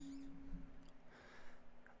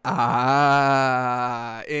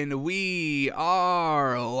And we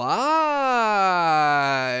are live.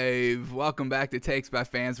 Welcome back to Takes by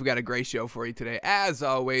Fans. We got a great show for you today. As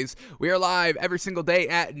always, we are live every single day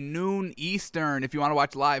at noon Eastern. If you want to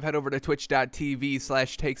watch live, head over to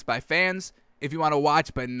twitch.tv/Takes by Fans. If you want to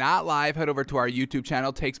watch but not live, head over to our YouTube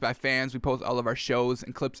channel, Takes by Fans. We post all of our shows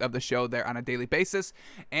and clips of the show there on a daily basis.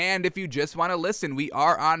 And if you just want to listen, we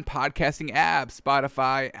are on podcasting apps,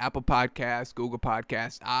 Spotify, Apple Podcasts, Google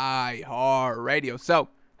Podcasts, iHeartRadio. So,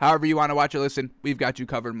 however you want to watch or listen, we've got you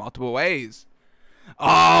covered multiple ways.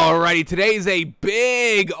 Alrighty, today's a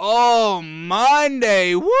big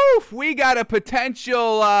Monday. Woof! We got a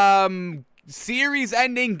potential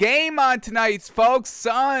series-ending game on tonight, folks.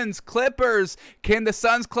 Suns, Clippers. Can the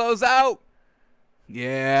Suns close out?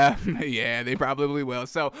 Yeah, they probably will.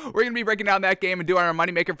 So we're going to be breaking down that game and doing our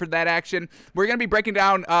moneymaker for that action. We're going to be breaking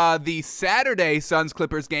down the Saturday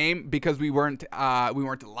Suns-Clippers game because we weren't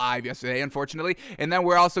live yesterday, unfortunately. And then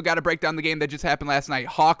we're also got to break down the game that just happened last night,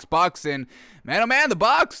 Hawks-Bucks. And man, oh man, the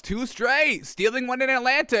Bucks, 2 straight, stealing one in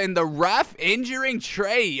Atlanta, and the ref injuring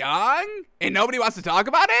Trae Young, and nobody wants to talk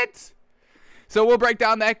about it? So we'll break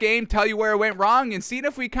down that game, tell you where it went wrong, and see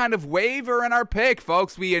if we kind of waver in our pick,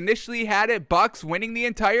 folks. We initially had it Bucks winning the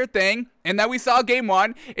entire thing, and then we saw game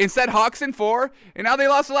 1, and said Hawks in 4, and now they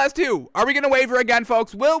lost the last 2. Are we going to waver again,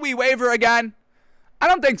 folks? Will we waver again? I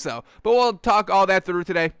don't think so, but we'll talk all that through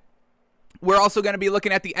today. We're also going to be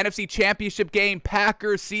looking at the NFC Championship game,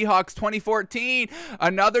 Packers-Seahawks 2014.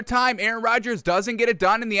 Another time Aaron Rodgers doesn't get it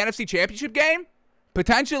done in the NFC Championship game?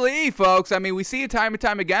 Potentially, folks. I mean, we see it time and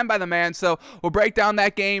time again by the man, so we'll break down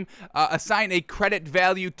that game, assign a credit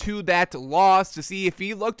value to that loss to see if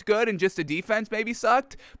he looked good and just the defense maybe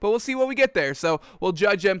sucked, but we'll see what we get there. So we'll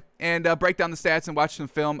judge him and break down the stats and watch some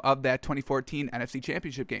film of that 2014 NFC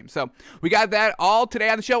Championship game. So we got that all today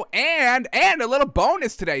on the show, and a little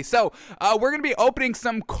bonus today. So we're going to be opening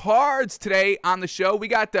some cards today on the show. We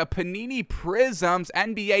got the Panini Prisms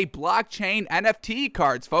NBA Blockchain NFT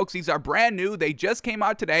cards, folks. These are brand new. They just came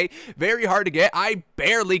out today. Very hard to get. I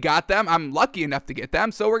barely got them. I'm lucky enough to get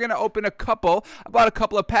them. So we're going to open a couple, about a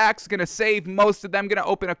couple of packs. Going to save most of them. Going to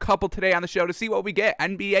open a couple today on the show to see what we get.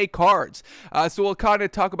 NBA cards. So we'll kind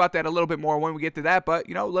of talk about that a little bit more when we get to that. But,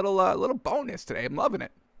 you know, little bonus today. I'm loving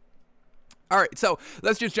it. All right, so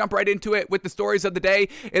let's just jump right into it with the stories of the day.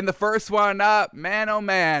 In the first one, man, oh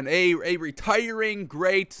man, a retiring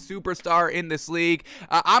great superstar in this league.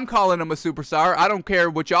 I'm calling him a superstar. I don't care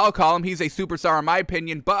what y'all call him. He's a superstar in my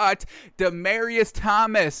opinion. But Demaryius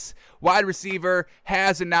Thomas, wide receiver,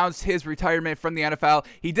 has announced his retirement from the NFL.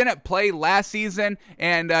 He didn't play last season,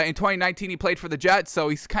 and in 2019 he played for the Jets, so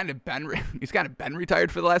he's kind of been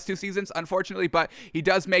retired for the last 2 seasons, unfortunately. But he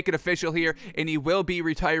does make it official here, and he will be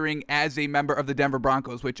retiring as a member of the Denver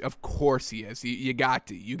Broncos, which of course he is. You got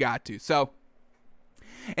to. So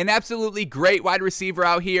an absolutely great wide receiver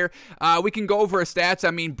out here. We can go over his stats.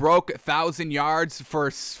 I mean, broke 1,000 yards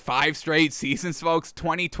for 5 straight seasons, folks.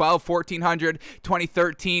 2012, 1,400.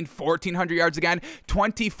 2013, 1,400 yards again.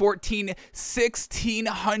 2014,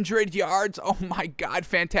 1,600 yards. Oh my God,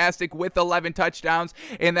 fantastic, with 11 touchdowns.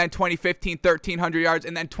 And then 2015, 1,300 yards.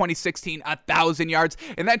 And then 2016, 1,000 yards.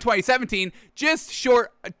 And then 2017, just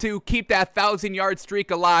short to keep that 1,000-yard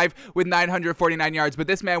streak alive with 949 yards. But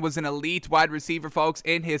this man was an elite wide receiver, folks,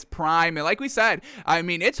 in his prime. And like we said, I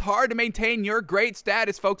mean, it's hard to maintain your great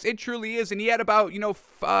status, folks. It truly is. And he had about,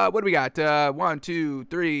 what do we got? 1, 2,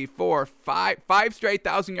 3, 4, 5 straight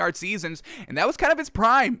 1,000-yard seasons. And that was kind of his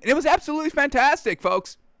prime. And it was absolutely fantastic,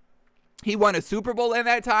 folks. He won a Super Bowl in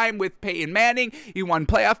that time with Peyton Manning. He won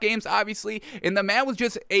playoff games, obviously. And the man was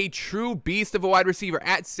just a true beast of a wide receiver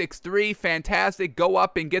at 6'3". Fantastic. Go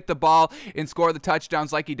up and get the ball and score the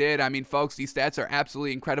touchdowns like he did. I mean, folks, these stats are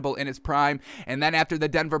absolutely incredible in his prime. And then after the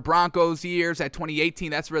Denver Broncos years at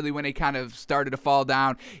 2018, that's really when he kind of started to fall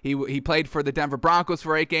down. He played for the Denver Broncos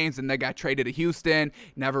for 8 games, and then got traded to Houston.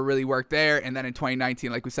 Never really worked there. And then in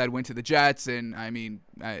 2019, like we said, went to the Jets. And, I mean,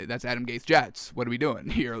 that's Adam Gates' Jets. What are we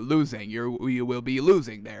doing? You're losing. You will be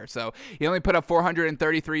losing there. So he only put up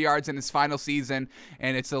 433 yards in his final season,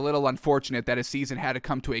 and it's a little unfortunate that his season had to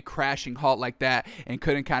come to a crashing halt like that and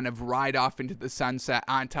couldn't kind of ride off into the sunset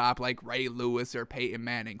on top like Ray Lewis or Peyton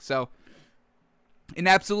Manning. So an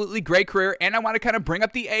absolutely great career, and I want to kind of bring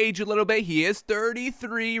up the age a little bit. He is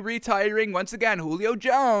 33, retiring. Once again, Julio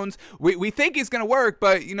Jones, we think he's going to work,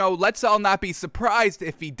 but, you know, let's all not be surprised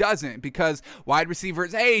if he doesn't, because wide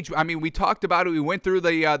receivers age. I mean, we talked about it. We went through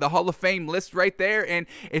the Hall of Fame list right there, and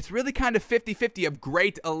it's really kind of 50-50 of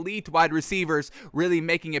great elite wide receivers really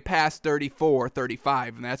making it past 34,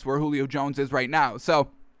 35, and that's where Julio Jones is right now. So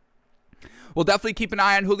We'll definitely keep an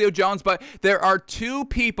eye on Julio Jones, but there are two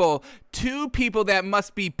people that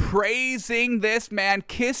must be praising this man,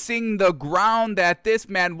 kissing the ground that this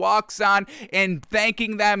man walks on, and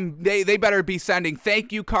thanking them. They better be sending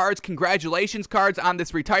thank you cards, congratulations cards on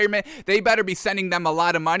this retirement. They better be sending them a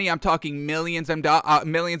lot of money. I'm talking millions of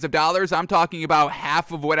dollars. I'm talking about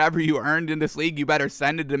half of whatever you earned in this league. You better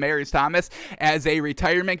send it to Demaryius Thomas as a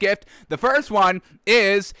retirement gift. The first one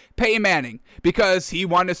is Peyton Manning, because he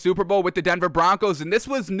won a Super Bowl with the Denver Broncos, and this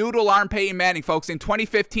was noodle arm Peyton Manning, folks. In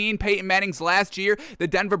 2015, Peyton Manning's last year, the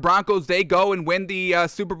Denver Broncos, they go and win the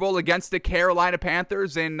Super Bowl against the Carolina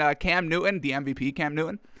Panthers and Cam Newton, the MVP Cam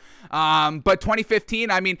Newton. But 2015,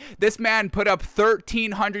 I mean, this man put up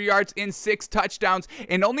 1,300 yards in 6 touchdowns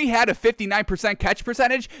and only had a 59% catch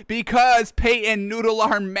percentage because Peyton Noodle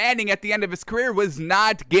Arm Manning at the end of his career was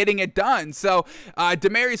not getting it done. So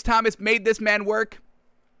Demaryius Thomas made this man work.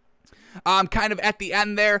 Kind of at the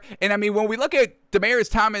end there. And I mean, when we look at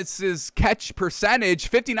Demaryius Thomas's catch percentage,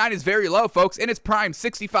 59 is very low, folks. In its prime,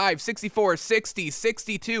 65, 64, 60,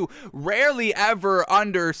 62, rarely ever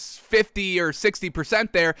under 50 or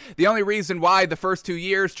 60% there. The only reason why the first 2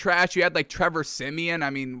 years, trash, you had like Trevor Siemian. I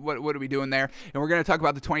mean, what are we doing there? And we're going to talk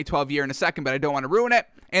about the 2012 year in a second, but I don't want to ruin it.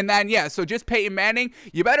 And then, yeah, so just Peyton Manning,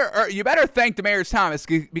 you better thank Demaryius Thomas,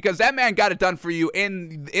 because that man got it done for you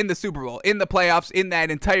in the Super Bowl, in the playoffs, in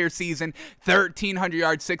that entire season. 1,300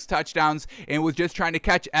 yards, 6 touchdowns, and was just trying to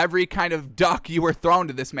catch every kind of duck you were thrown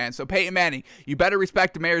to this man. So Peyton Manning, you better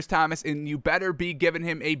respect Demaryius Thomas, and you better be giving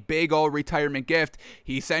him a big old retirement gift.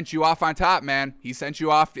 He sent you off on top, man. He sent you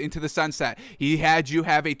off into the sunset. He had you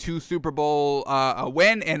have a 2 Super Bowl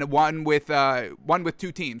win and one with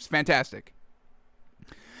 2 teams. Fantastic.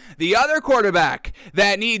 The other quarterback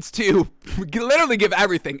that needs to literally give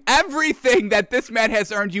everything that this man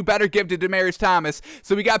has earned, you better give to Demaryius Thomas.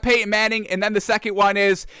 So we got Peyton Manning, and then the second one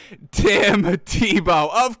is Tim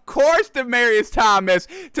Tebow. Of course, Demaryius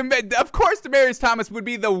Thomas would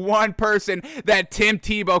be the one person that Tim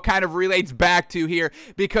Tebow kind of relates back to here,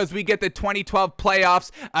 because we get the 2012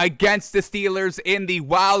 playoffs against the Steelers in the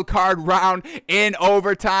wild card round in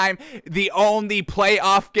overtime. The only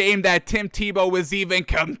playoff game that Tim Tebow was even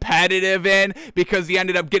competitive in, because he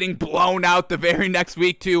ended up getting blown out the very next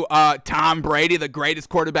week to Tom Brady, the greatest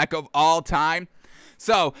quarterback of all time.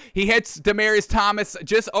 So he hits Demaryius Thomas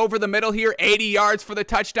just over the middle here, 80 yards for the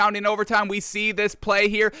touchdown in overtime. We see this play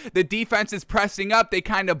here. The defense is pressing up. They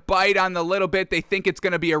kind of bite on the little bit. They think it's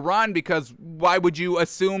going to be a run, because why would you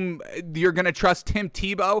assume you're going to trust Tim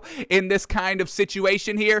Tebow in this kind of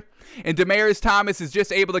situation here? And Demaryius Thomas is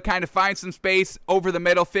just able to kind of find some space over the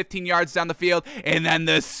middle, 15 yards down the field, and then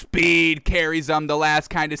the speed carries them the last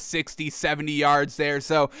kind of 60, 70 yards there.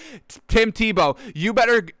 So Tim Tebow, you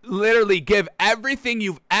better literally give everything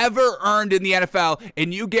you've ever earned in the NFL,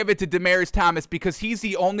 and you give it to Demaryius Thomas, because he's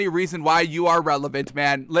the only reason why you are relevant,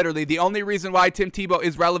 man. Literally, the only reason why Tim Tebow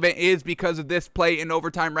is relevant is because of this play in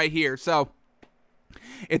overtime right here. So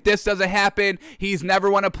if this doesn't happen, he's never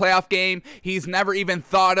won a playoff game. He's never even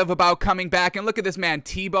thought about coming back. And look at this man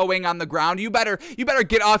Tebowing on the ground. You better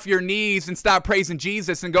get off your knees and stop praising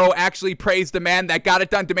Jesus and go actually praise the man that got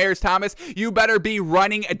it done, Demaryius Thomas. You better be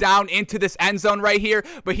running down into this end zone right here.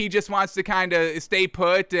 But he just wants to kind of stay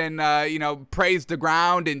put and praise the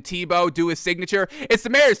ground and Tebow do his signature. It's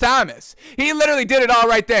Demaryius Thomas. He literally did it all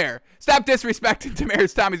right there. Stop disrespecting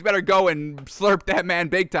Demaryius Thomas. You better go and slurp that man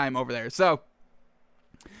big time over there. So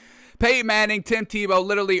Peyton Manning, Tim Tebow,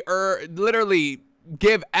 literally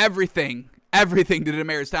give everything to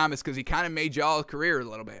Demaryius Thomas, because he kind of made y'all's career a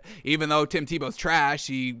little bit. Even though Tim Tebow's trash,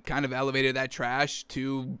 he kind of elevated that trash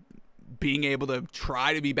to being able to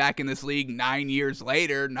try to be back in this league 9 years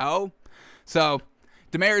later. No? So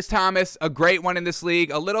Demaryius Thomas, a great one in this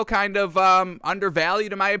league, a little kind of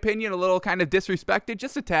undervalued in my opinion, a little kind of disrespected,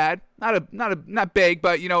 just a tad. Not big,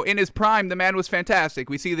 but in his prime, the man was fantastic.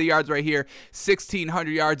 We see the yards right here,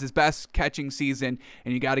 1,600 yards, his best catching season,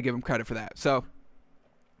 and you got to give him credit for that. So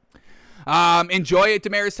enjoy it,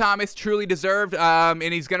 Demaryius Thomas, truly deserved, and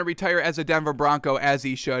he's going to retire as a Denver Bronco, as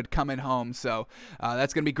he should, coming home. So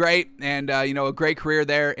that's going to be great, and a great career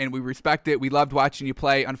there, and we respect it. We loved watching you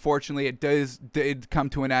play. Unfortunately, it did come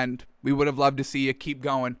to an end. We would have loved to see you keep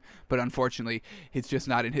going, but unfortunately, it's just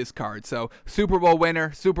not in his card. So Super Bowl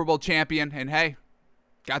winner, Super Bowl champion, and hey,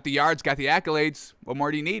 got the yards, got the accolades. What more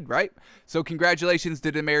do you need, right? So congratulations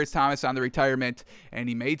to Demaryius Thomas on the retirement, and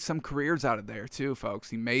he made some careers out of there too, folks.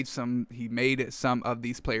 He made some of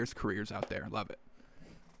these players' careers out there. Love it.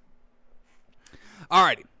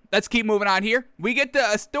 Alrighty, let's keep moving on here. We get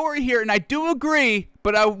a story here, and I do agree,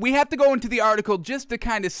 but we have to go into the article just to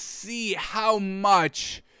kind of see how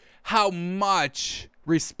much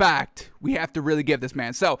respect we have to really give this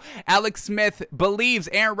man. So Alex Smith believes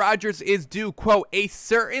Aaron Rodgers is due, quote, a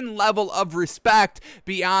certain level of respect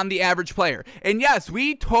beyond the average player. And yes,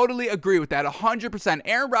 we totally agree with that 100%.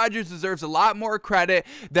 Aaron Rodgers deserves a lot more credit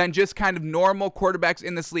than just kind of normal quarterbacks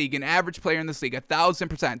in this league, an average player in this league,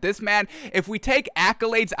 1,000%. This man, if we take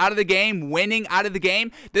accolades out of the game, winning out of the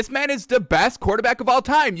game, this man is the best quarterback of all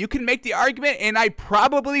time. You can make the argument, and I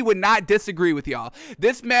probably would not disagree with y'all.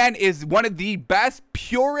 This man is one of the best,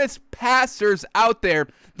 purest passers out there.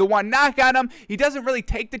 The one knock on him, he doesn't really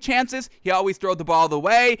take the chances. He always throws the ball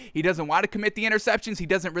away. He doesn't want to commit the interceptions. He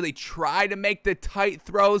doesn't really try to make the tight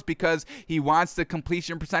throws because he wants the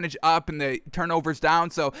completion percentage up and the turnovers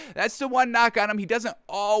down. So that's the one knock on him. He doesn't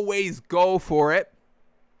always go for it.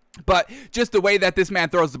 But just the way that this man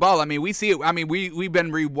throws the ball, I mean, we see it. I mean, we've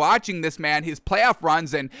been rewatching this man, his playoff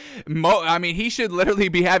runs, and I mean, he should literally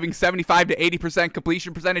be having 75 to 80%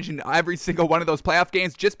 completion percentage in every single one of those playoff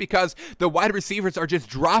games, just because the wide receivers are just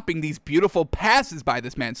dropping these beautiful passes by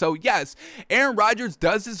this man. So yes, Aaron Rodgers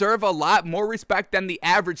does deserve a lot more respect than the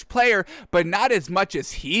average player, but not as much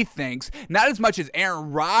as he thinks, not as much as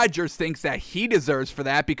Aaron Rodgers thinks that he deserves for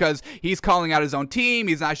that, because he's calling out his own team.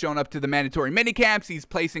 He's not showing up to the mandatory minicamps. He's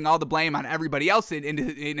placing all the blame on everybody else, and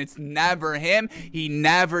it's never him. He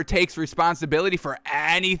never takes responsibility for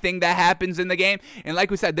anything that happens in the game. And like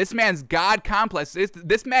we said, this man's God complex.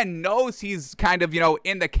 This man knows he's kind of,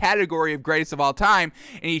 in the category of greatest of all time,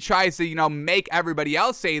 and he tries to, make everybody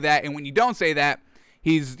else say that. And when you don't say that,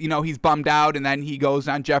 he's bummed out, and then he goes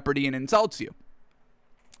on Jeopardy and insults you.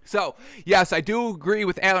 So yes, I do agree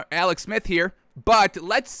with Alex Smith here. But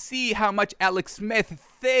let's see how much Alex Smith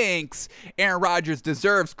thinks Aaron Rodgers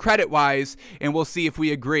deserves credit-wise, and we'll see if we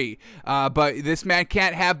agree. But this man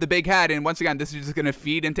can't have the big head, and once again, this is just going to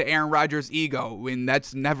feed into Aaron Rodgers' ego, and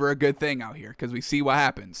that's never a good thing out here, because we see what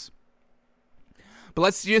happens. But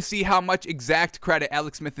let's just see how much exact credit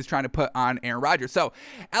Alex Smith is trying to put on Aaron Rodgers. So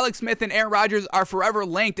Alex Smith and Aaron Rodgers are forever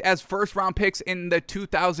linked as first-round picks in the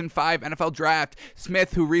 2005 NFL Draft.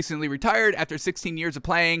 Smith, who recently retired after 16 years of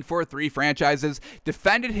playing for 3 franchises,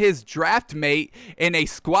 defended his draft mate in a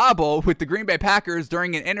squabble with the Green Bay Packers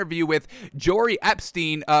during an interview with Jory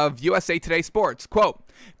Epstein of USA Today Sports. Quote,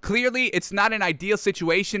 "Clearly, it's not an ideal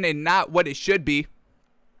situation and not what it should be.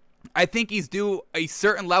 I think he's due a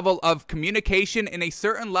certain level of communication and a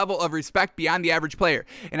certain level of respect beyond the average player.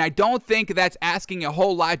 And I don't think that's asking a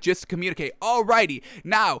whole lot just to communicate." Alrighty.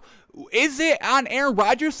 Now, is it on Aaron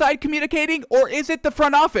Rodgers' side communicating, or is it the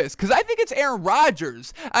front office? Because I think it's Aaron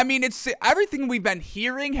Rodgers. I mean, it's everything we've been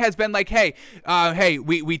hearing has been like, hey,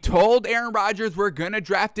 we told Aaron Rodgers we're going to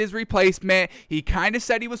draft his replacement. He kind of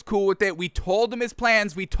said he was cool with it. We told him his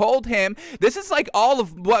plans. We told him. This is like all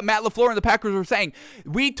of what Matt LaFleur and the Packers were saying.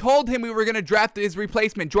 We told him we were going to draft his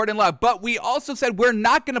replacement, Jordan Love, but we also said we're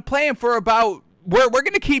not going to play him for about we're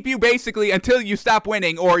going to keep you basically until you stop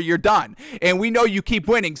winning or you're done. And we know you keep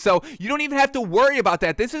winning, so you don't even have to worry about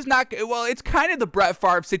that. This is not, well, it's kind of the Brett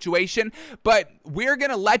Favre situation, but we're going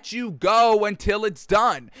to let you go until it's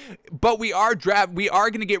done. But we are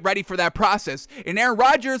going to get ready for that process. And Aaron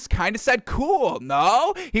Rodgers kind of said, cool.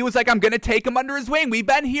 No, he was like, I'm going to take him under his wing. We've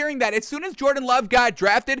been hearing that as soon as Jordan Love got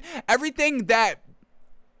drafted, everything that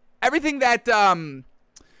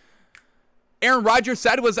Aaron Rodgers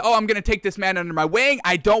said was, oh, I'm going to take this man under my wing.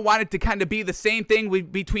 I don't want it to kind of be the same thing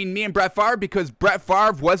between me and Brett Favre, because Brett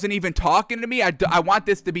Favre wasn't even talking to me. I want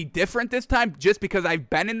this to be different this time just because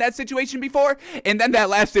I've been in that situation before. And then that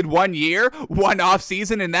lasted 1 year, one off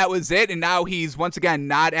season, and that was it. And now he's once again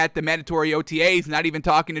not at the mandatory OTAs, not even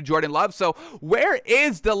talking to Jordan Love. So where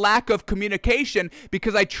is the lack of communication?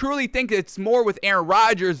 Because I truly think it's more with Aaron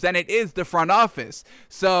Rodgers than it is the front office.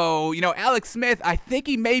 So, Alex Smith, I think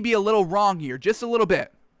he may be a little wrong here. Just a little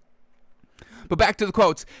bit. But back to the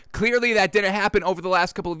quotes. Clearly that didn't happen over the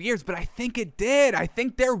last couple of years, but I think it did. I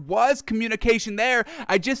think there was communication there.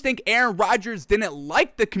 I just think Aaron Rodgers didn't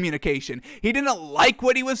like the communication. He didn't like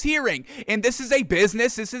what he was hearing. And this is a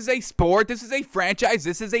business. This is a sport. This is a franchise.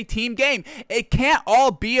 This is a team game. It can't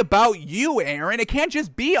all be about you, Aaron. It can't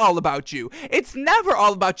just be all about you. It's never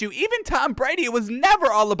all about you. Even Tom Brady, it was never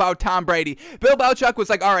all about Tom Brady. Bill Belichick was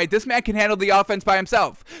like, all right, this man can handle the offense by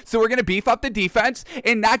himself. So we're going to beef up the defense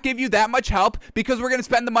and not give you that much help, because we're going to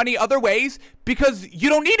spend the money other ways because you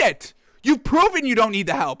don't need it. You've proven you don't need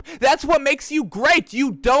the help. That's what makes you great.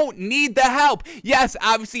 You don't need the help. Yes,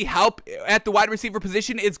 obviously help at the wide receiver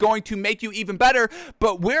position is going to make you even better,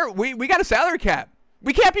 but we got a salary cap.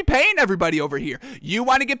 We can't be paying everybody over here. You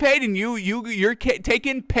want to get paid, and you're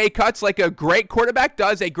taking pay cuts like a great quarterback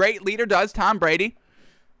does, a great leader does, Tom Brady.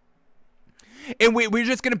 And we're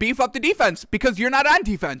just going to beef up the defense because you're not on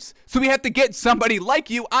defense. So we have to get somebody like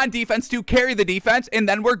you on defense to carry the defense, and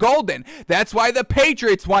then we're golden. That's why the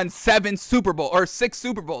Patriots won 6 Super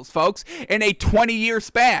Bowls, folks, in a 20-year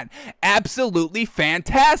span. Absolutely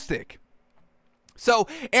fantastic. So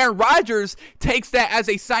Aaron Rodgers takes that as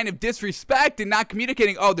a sign of disrespect and not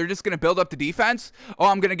communicating, oh, they're just going to build up the defense. Oh,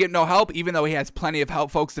 I'm going to get no help, even though he has plenty of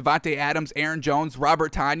help, folks. Devontae Adams, Aaron Jones,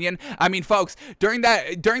 Robert Tonyan. I mean, folks, during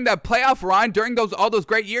that playoff run, during all those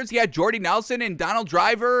great years, he had Jordy Nelson and Donald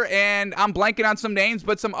Driver, and I'm blanking on some names,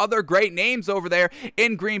 but some other great names over there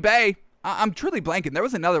in Green Bay. I'm truly blanking. There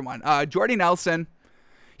was another one. Jordy Nelson.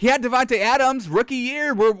 He had Devontae Adams, rookie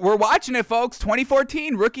year. We're watching it, folks.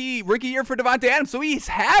 2014, rookie year for Devontae Adams. So he's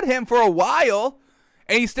had him for a while,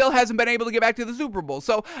 and he still hasn't been able to get back to the Super Bowl.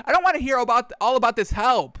 So I don't want to hear all about this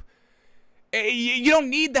help. You don't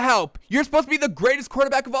need the help. You're supposed to be the greatest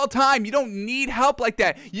quarterback of all time. You don't need help like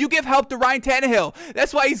that. You give help to Ryan Tannehill.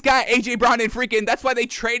 That's why he's got A.J. Brown and that's why they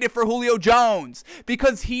traded for Julio Jones,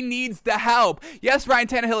 because he needs the help. Yes, Ryan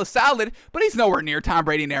Tannehill is solid, but he's nowhere near Tom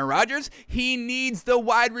Brady and Aaron Rodgers. He needs the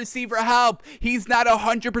wide receiver help. He's not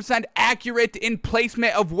 100% accurate in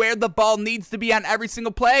placement of where the ball needs to be on every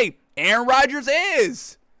single play. Aaron Rodgers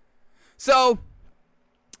is. So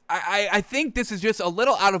I think this is just a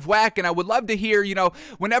little out of whack, and I would love to hear,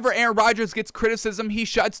 whenever Aaron Rodgers gets criticism, he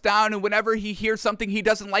shuts down, and whenever he hears something he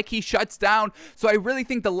doesn't like, he shuts down. So I really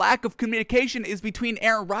think the lack of communication is between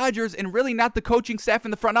Aaron Rodgers and really not the coaching staff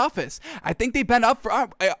in the front office. I think they've been up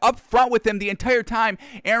front with him the entire time.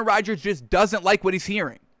 Aaron Rodgers just doesn't like what he's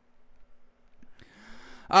hearing.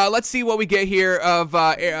 Let's see what we get here of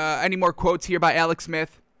any more quotes here by Alex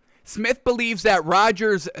Smith. Smith believes that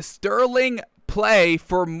Rodgers' sterling play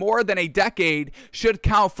for more than a decade should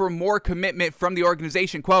count for more commitment from the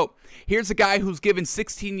organization. Quote, here's a guy who's given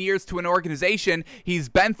 16 years to an organization. He's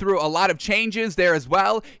been through a lot of changes there as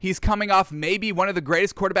well. He's coming off maybe one of the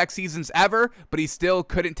greatest quarterback seasons ever, but he still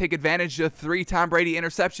couldn't take advantage of 3 Tom Brady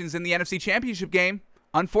interceptions in the NFC Championship game.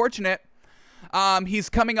 Unfortunate. He's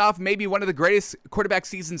coming off maybe one of the greatest quarterback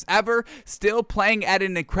seasons ever, still playing at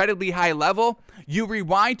an incredibly high level. You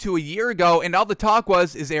rewind to a year ago, and all the talk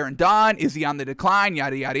was, is Aaron done? Is he on the decline?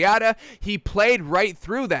 Yada, yada, yada. He played right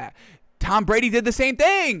through that. Tom Brady did the same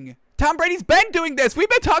thing. Tom Brady's been doing this. We've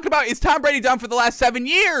been talking about, is Tom Brady done for the last 7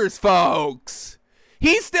 years, folks?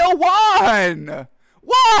 He still won.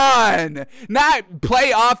 Not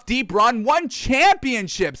playoff deep run, won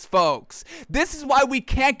championships, folks. This is why we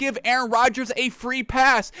can't give Aaron Rodgers a free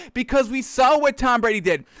pass, because we saw what Tom Brady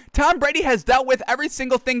did. Tom Brady has dealt with every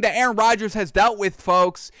single thing that Aaron Rodgers has dealt with,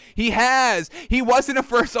 folks. He has. He wasn't a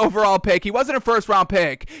first overall pick. He wasn't a first round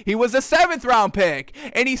pick. He was a 7th round pick,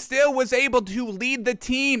 and he still was able to lead the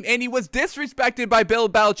team, and he was disrespected by Bill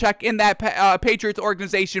Belichick in that Patriots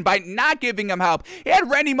organization by not giving him help. He had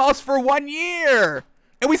Randy Moss for 1 year.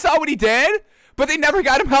 And we saw what he did, but they never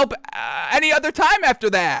got him help any other time after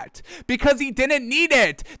that because he didn't need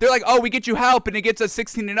it. They're like, oh, we get you help, and it gets us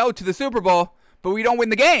 16-0 to the Super Bowl, but we don't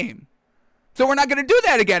win the game. So we're not going to do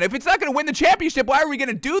that again. If it's not going to win the championship, why are we going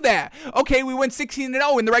to do that? Okay, we win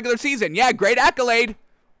 16-0 in the regular season. Yeah, great accolade.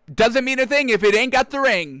 Doesn't mean a thing if it ain't got the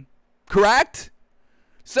ring. Correct?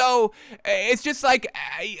 So it's just like,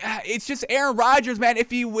 it's just Aaron Rodgers, man.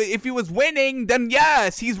 If he was winning, then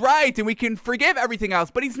yes, he's right, and we can forgive everything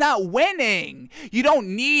else. But he's not winning. You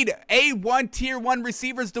don't need A1 tier 1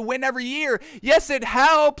 receivers to win every year. Yes, it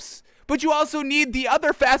helps, but you also need the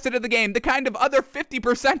other facet of the game, the kind of other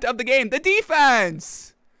 50% of the game, the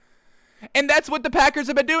defense. And that's what the Packers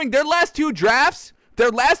have been doing. Their last two drafts,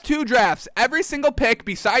 every single pick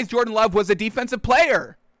besides Jordan Love was a defensive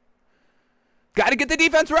player. Got to get the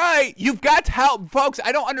defense right. You've got to help. Folks,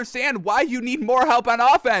 I don't understand why you need more help on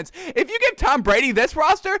offense. If you give Tom Brady this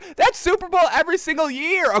roster, that's Super Bowl every single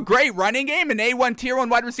year. A great running game, an A1 tier 1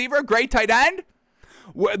 wide receiver, a great tight end.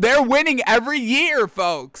 They're winning every year,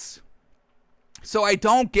 folks. So I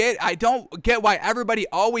don't get why everybody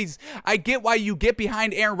always, I get why you get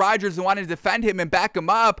behind Aaron Rodgers and want to defend him and back him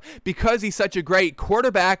up because he's such a great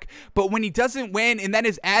quarterback, but when he doesn't win and then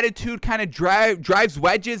his attitude kind of drives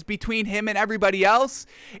wedges between him and everybody else,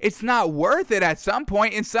 it's not worth it at some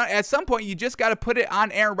point. And at some point you just got to put it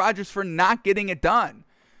on Aaron Rodgers for not getting it done.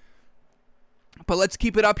 But let's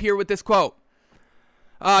keep it up here with this quote.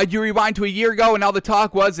 You rewind to a year ago, and all the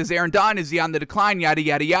talk was, is Aaron done? Is he on the decline? Yada,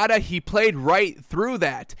 yada, yada. He played right through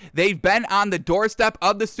that. They've been on the doorstep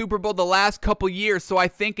of the Super Bowl the last couple years, so I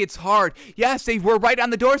think it's hard. Yes, they were right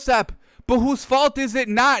on the doorstep, but whose fault is it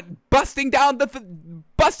not busting down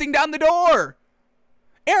the door?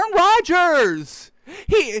 Aaron Rodgers!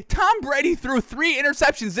 Tom Brady threw 3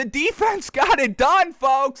 interceptions. The defense got it done,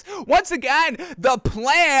 folks. Once again, the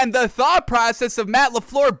plan, the thought process of Matt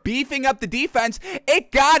LaFleur beefing up the defense,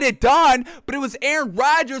 it got it done, but it was Aaron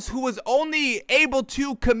Rodgers who was only able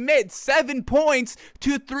to commit 7 points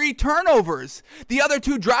to 3 turnovers. The other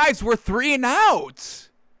 2 drives were 3 and outs.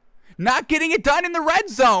 Not getting it done in the red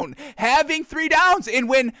zone, having 3 downs. And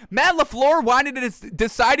when Matt LaFleur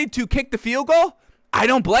decided to kick the field goal, I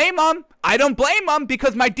don't blame him. I don't blame him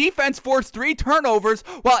because my defense forced 3 turnovers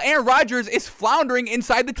while Aaron Rodgers is floundering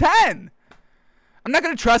inside the 10. I'm not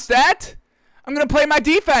going to trust that. I'm going to play my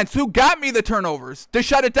defense, who got me the turnovers, to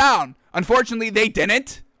shut it down. Unfortunately, they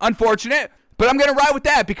didn't. Unfortunate. But I'm going to ride with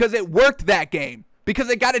that because it worked that game. Because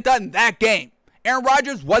it got it done that game. Aaron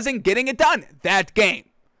Rodgers wasn't getting it done that game.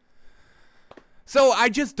 So I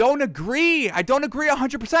just don't agree. I don't agree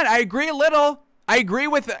 100%. I agree a little. I agree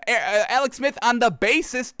with Alex Smith on the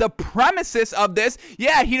basis, the premises of this.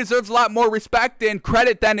 Yeah, he deserves a lot more respect and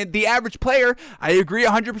credit than the average player. I agree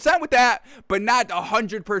 100% with that, but not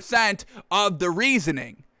 100% of the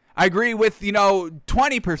reasoning. I agree with,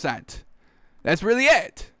 20%. That's really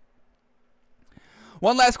it.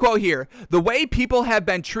 One last quote here. The way people have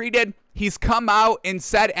been treated, he's come out and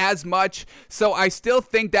said as much. So I still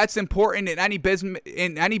think that's important in any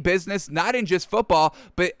business, not in just football,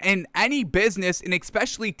 but in any business, and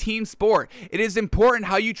especially team sport. It is important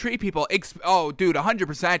how you treat people. Oh, dude,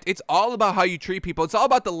 100%. It's all about how you treat people. It's all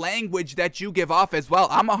about the language that you give off as well.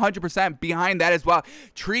 I'm 100% behind that as well.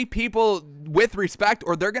 Treat people with respect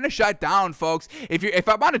or they're going to shut down, folks. If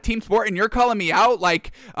I'm on a team sport and you're calling me out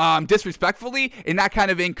like disrespectfully and not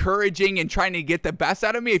kind of encouraging and trying to get the best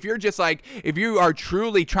out of me, if you are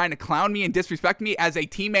truly trying to clown me and disrespect me as a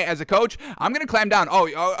teammate, as a coach, I'm going to clamp down. Oh,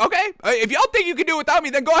 okay. If y'all think you can do it without me,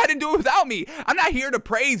 then go ahead and do it without me. I'm not here to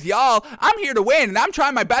praise y'all. I'm here to win, and I'm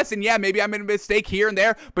trying my best, and yeah, maybe I made a mistake here and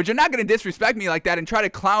there, but you're not going to disrespect me like that and try to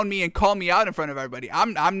clown me and call me out in front of everybody.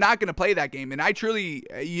 I'm not going to play that game, and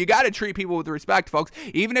you got to treat people with respect, folks,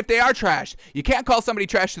 even if they are trash. You can't call somebody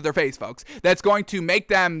trash to their face, folks. That's going to make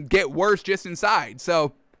them get worse just inside.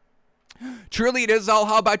 So truly, it is all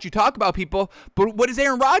how about you talk about people, but what is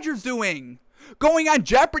Aaron Rodgers doing? Going on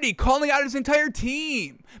Jeopardy, calling out his entire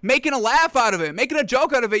team, making a laugh out of it, making a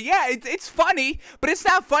joke out of it. Yeah, it's funny, but it's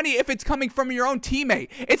not funny if it's coming from your own teammate.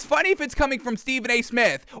 It's funny if it's coming from Stephen A.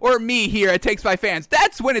 Smith or me here at Takes by Fans.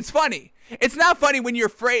 That's when it's funny. It's not funny when you're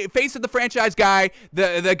face of the franchise guy,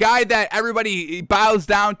 the guy that everybody bows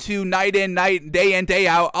down to night in, day in, day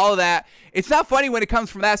out, all of that. It's not funny when it comes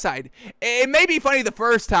from that side. It may be funny the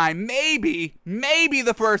first time. Maybe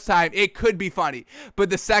the first time it could be funny. But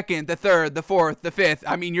the second, the third, the fourth, the fifth,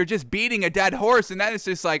 I mean, you're just beating a dead horse. And then it's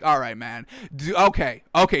just like, all right, man. Okay,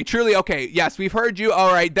 truly okay. Yes, we've heard you.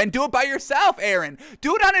 All right, then do it by yourself, Aaron.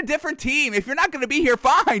 Do it on a different team. If you're not going to be here,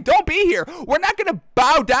 fine. Don't be here. We're not going to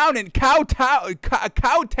bow down and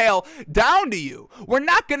cowtail down to you. We're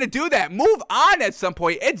not going to do that. Move on at some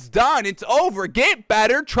point. It's done. It's over. Get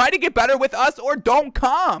better. Try to get better with us or don't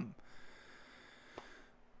come.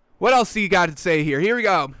 What else do you got to say here? Here we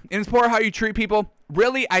go. In sport, how you treat people.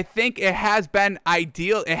 Really, I think it has been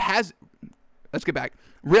ideal. Let's get back.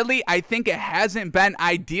 Really, I think it hasn't been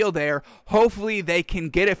ideal there. Hopefully, they can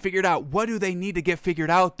get it figured out. What do they need to get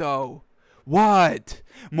figured out, though? What?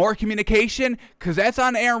 More communication? Because that's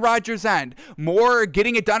on Aaron Rodgers' end. More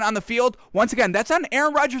getting it done on the field? Once again, that's on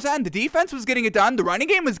Aaron Rodgers' end. The defense was getting it done. The running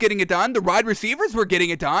game was getting it done. The wide receivers were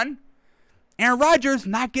getting it done. Aaron Rodgers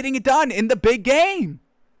not getting it done in the big game.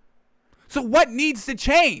 So what needs to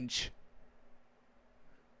change?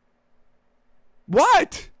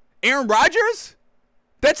 What? Aaron Rodgers?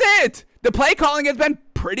 That's it. The play calling has been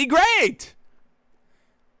pretty great.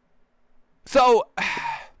 So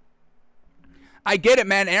I get it,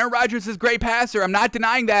 man. Aaron Rodgers is a great passer. I'm not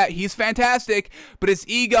denying that. He's fantastic. But his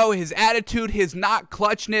ego, his attitude, his not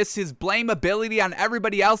clutchness, his blameability on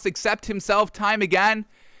everybody else except himself time again,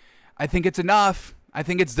 I think it's enough. I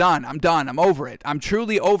think it's done. I'm done. I'm over it. I'm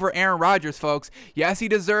truly over Aaron Rodgers, folks. Yes, he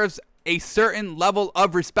deserves a certain level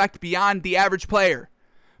of respect beyond the average player,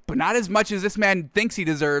 but not as much as this man thinks he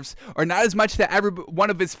deserves, or not as much that every one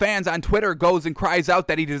of his fans on Twitter goes and cries out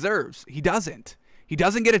that he deserves. He doesn't. He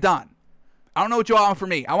doesn't get it done. I don't know what you all want from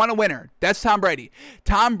me. I want a winner. That's Tom Brady.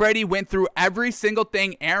 Tom Brady went through every single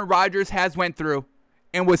thing Aaron Rodgers has went through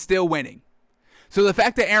and was still winning. So the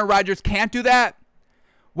fact that Aaron Rodgers can't do that,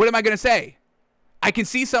 what am I going to say? I can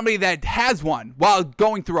see somebody that has won while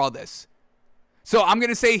going through all this. So I'm going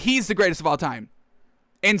to say he's the greatest of all time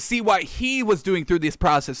and see what he was doing through these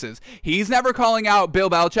processes. He's never calling out Bill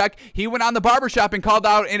Belichick. He went on the barbershop and called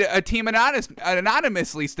out a team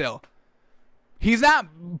anonymously still. He's not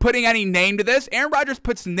putting any name to this. Aaron Rodgers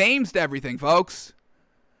puts names to everything, folks.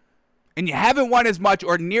 And you haven't won as much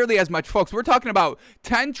or nearly as much, folks. We're talking about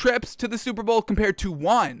 10 trips to the Super Bowl compared to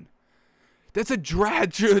 1. That's a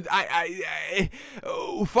drag.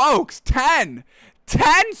 Folks, 10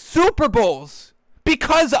 Super Bowls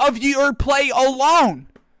because of your play alone.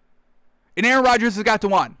 And Aaron Rodgers has got to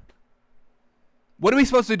 1. What are we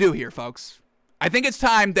supposed to do here, folks? I think it's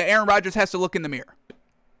time that Aaron Rodgers has to look in the mirror.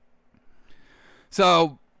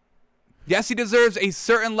 So, yes, he deserves a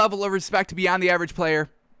certain level of respect beyond the average player.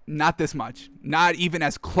 Not this much. Not even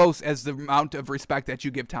as close as the amount of respect that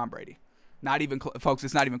you give Tom Brady. Not even, folks,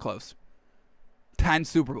 it's not even close. 10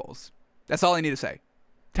 Super Bowls. That's all I need to say.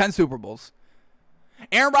 10 Super Bowls.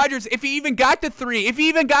 Aaron Rodgers, if he even got to 3, if he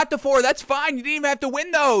even got to 4, that's fine. You didn't even have to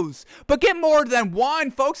win those. But get more than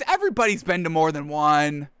 1, folks. Everybody's been to more than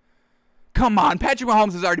 1. Come on. Patrick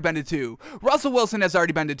Mahomes has already been to 2. Russell Wilson has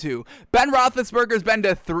already been to 2. Ben Roethlisberger's been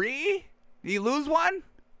to 3. Did he lose 1?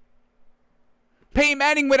 Peyton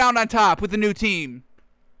Manning went out on top with a new team.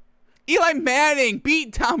 Eli Manning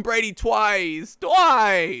beat Tom Brady twice.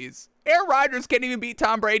 Aaron Rodgers can't even beat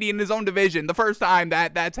Tom Brady in his own division the first time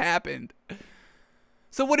that's happened.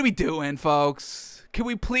 So what are we doing, folks? Can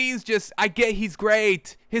we please just, I get he's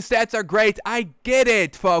great. His stats are great. I get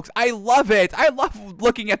it, folks. I love it. I love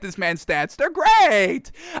looking at this man's stats. They're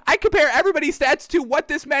great. I compare everybody's stats to what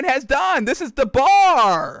this man has done. This is the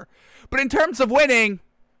bar. But in terms of winning,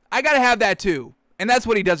 I got to have that too. And that's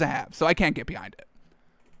what he doesn't have. So I can't get behind it.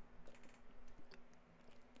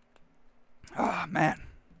 Oh, man.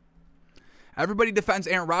 Everybody defends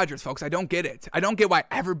Aaron Rodgers, folks. I don't get it. I don't get why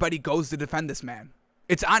everybody goes to defend this man.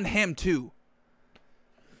 It's on him, too.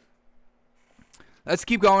 Let's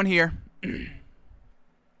keep going here.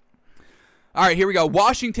 All right, here we go.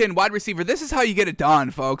 Washington wide receiver. This is how you get it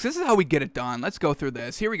done, folks. This is how we get it done. Let's go through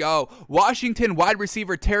this. Here we go. Washington wide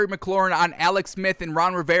receiver Terry McLaurin on Alex Smith and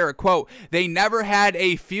Ron Rivera. Quote, they never had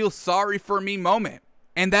a feel sorry for me moment.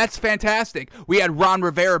 And that's fantastic. We had Ron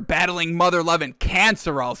Rivera battling mother-loving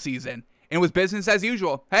cancer all season. And it was business as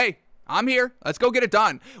usual. Hey, I'm here. Let's go get it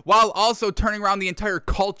done. While also turning around the entire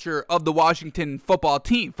culture of the Washington football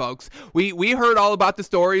team, folks. We heard all about the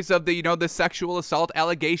stories of the, the sexual assault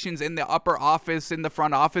allegations in the upper office, in the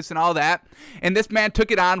front office and all that. And this man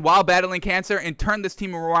took it on while battling cancer and turned this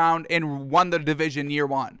team around and won the division year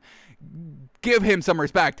 1. Give him some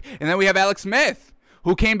respect. And then we have Alex Smith,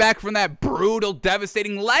 who came back from that brutal,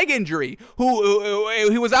 devastating leg injury.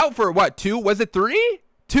 He was out for, what, 2? Was it 3?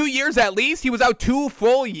 2 years at least? He was out 2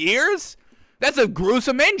 full years? That's a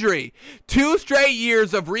gruesome injury. 2 straight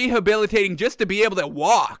years of rehabilitating just to be able to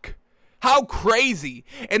walk. How crazy.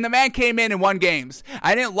 And the man came in and won games.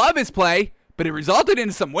 I didn't love his play, but it resulted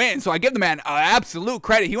in some wins. So I give the man absolute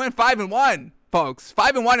credit. He went 5-1, folks.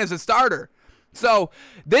 5-1 as a starter. So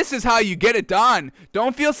this is how you get it done.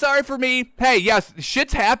 Don't feel sorry for me. Hey, yes,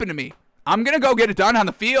 shit's happened to me. I'm going to go get it done on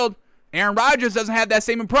the field. Aaron Rodgers doesn't have that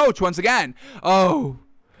same approach once again. Oh,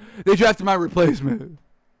 they drafted my replacement.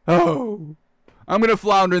 Oh, I'm going to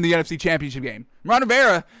flounder in the NFC Championship game. Ron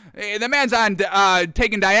Rivera, the man's on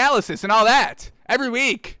taking dialysis and all that every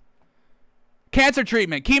week. Cancer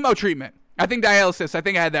treatment, chemo treatment. I think dialysis. I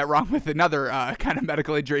think I had that wrong with another kind of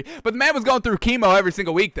medical injury. But the man was going through chemo every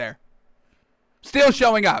single week there. Still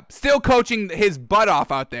showing up. Still coaching his butt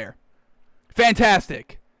off out there.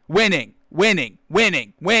 Fantastic. Winning.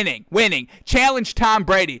 Challenge Tom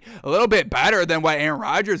Brady. A little bit better than what Aaron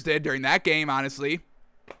Rodgers did during that game, honestly.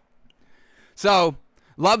 So,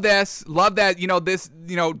 love this. Love that,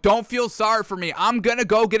 don't feel sorry for me. I'm going to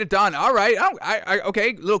go get it done. All right.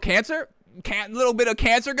 Okay, little cancer. Little bit of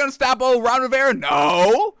cancer going to stop old Ron Rivera?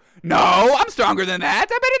 No, I'm stronger than that. I've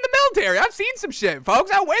been in the military. I've seen some shit,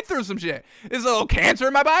 folks. I went through some shit. There's a little cancer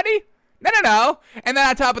in my body? No. And then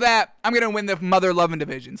on top of that, I'm going to win the mother-loving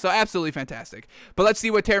division. So absolutely fantastic. But let's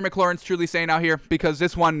see what Terry McLaurin's truly saying out here, because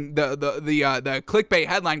this one, the clickbait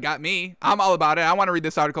headline got me. I'm all about it. I want to read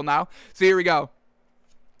this article now. So here we go.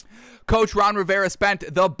 Coach Ron Rivera spent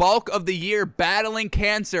the bulk of the year battling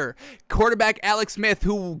cancer. Quarterback Alex Smith,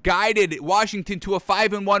 who guided Washington to a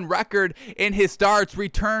 5-1 record in his starts,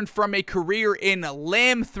 returned from a career in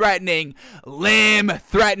limb-threatening,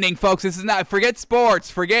 folks. This is not, forget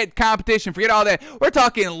sports, forget competition, forget all that. We're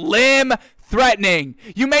talking limb-threatening.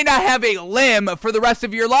 You may not have a limb for the rest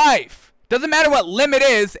of your life. Doesn't matter what limb it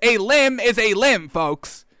is. A limb is a limb,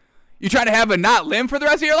 folks. You trying to have a not limb for the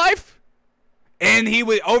rest of your life? And he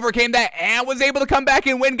overcame that and was able to come back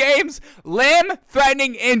and win games.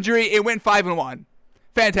 Limb-threatening injury. It went 5-1.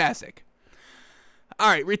 Fantastic. All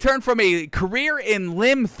right, return from a career in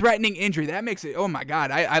limb-threatening injury. That makes it, oh my God,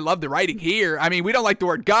 I love the writing here. I mean, we don't like the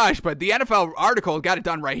word gosh, but the NFL article got it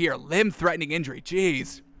done right here. Limb-threatening injury,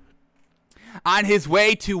 jeez. On his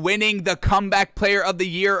way to winning the Comeback Player of the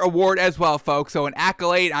Year award as well, folks. So an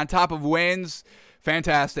accolade on top of wins.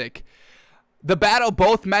 Fantastic. The battle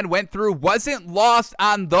both men went through wasn't lost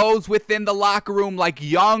on those within the locker room like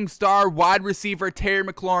young star wide receiver Terry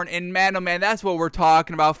McLaurin. And man, oh man, that's what we're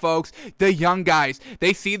talking about, folks. The young guys,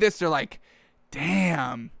 they see this, they're like,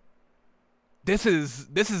 damn, this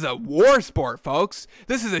is a war sport, folks.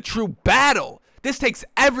 This is a true battle. This takes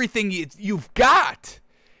everything you've got.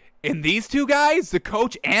 And these two guys, the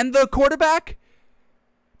coach and the quarterback,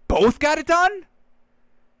 both got it done?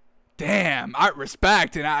 Damn, I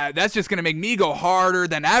respect, and that's just going to make me go harder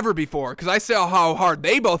than ever before, because I saw how hard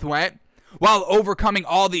they both went while overcoming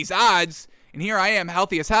all these odds, and here I am,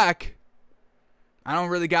 healthy as heck. I don't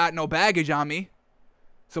really got no baggage on me,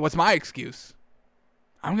 so what's my excuse?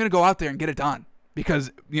 I'm going to go out there and get it done,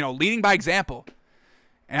 because, you know, leading by example,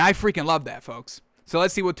 and I freaking love that, folks. So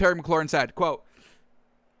let's see what Terry McLaurin said. Quote,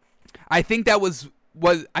 I think that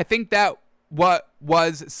what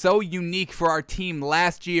was so unique for our team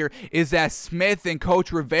last year is that Smith and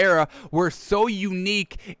Coach Rivera were so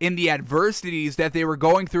unique in the adversities that they were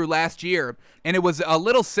going through last year, and it was a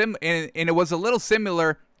little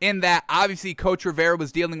similar in that obviously Coach Rivera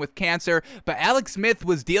was dealing with cancer, but Alex Smith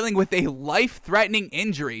was dealing with a life-threatening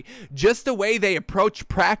injury. Just the way they approached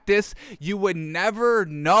practice, you would never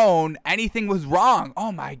known anything was wrong.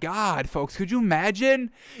 Oh my God, folks, could you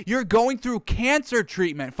imagine? You're going through cancer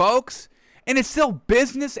treatment, folks. And it's still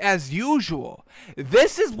business as usual.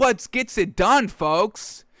 This is what gets it done,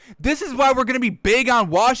 folks. This is why we're going to be big on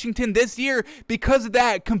Washington this year, because of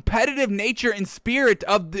that competitive nature and spirit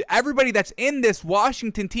of everybody that's in this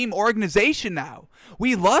Washington team organization now.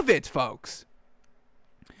 We love it, folks.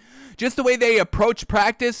 Just the way they approach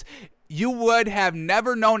practice, you would have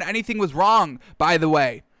never known anything was wrong, by the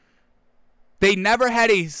way. They never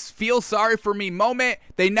had a feel sorry for me moment.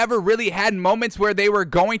 They never really had moments where they were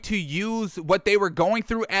going to use what they were going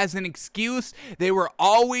through as an excuse. They were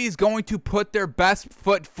always going to put their best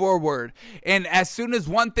foot forward. And as soon as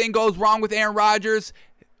one thing goes wrong with Aaron Rodgers,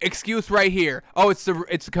 excuse right here. Oh, it's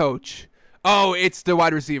the coach. Oh, it's the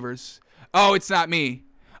wide receivers. Oh, it's not me.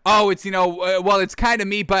 Oh, it's, well, it's kind of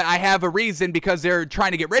me, but I have a reason because they're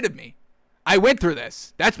trying to get rid of me. I went through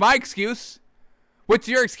this. That's my excuse. What's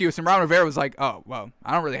your excuse? And Ron Rivera was like, oh, well,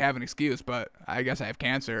 I don't really have an excuse, but I guess I have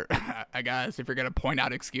cancer. I guess if you're going to point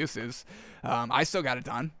out excuses, I still got it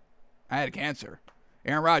done. I had cancer.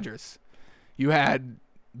 Aaron Rodgers, you had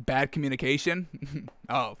bad communication.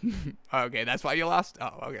 Oh, okay. That's why you lost.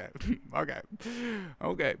 Oh, okay.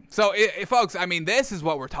 Okay. So, folks, I mean, this is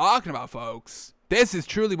what we're talking about, folks. This is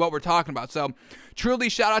truly what we're talking about. So, truly,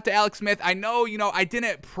 shout out to Alex Smith. I know, I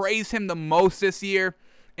didn't praise him the most this year.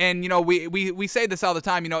 And, we say this all the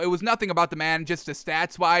time, it was nothing about the man, just the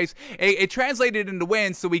stats-wise. It translated into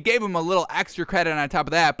wins, so we gave him a little extra credit on top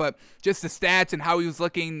of that. But just the stats and how he was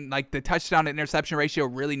looking, like the touchdown to interception ratio,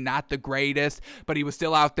 really not the greatest. But he was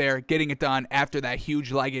still out there getting it done after that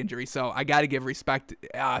huge leg injury. So I got to give respect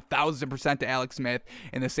 1,000% to Alex Smith.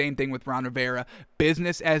 And the same thing with Ron Rivera.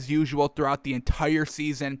 Business as usual throughout the entire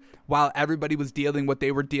season while everybody was dealing what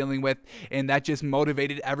they were dealing with. And that just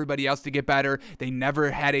motivated everybody else to get better. They never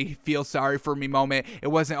had a feel sorry for me moment. It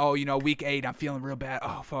wasn't, week 8, I'm feeling real bad.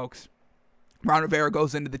 Oh, folks. Ron Rivera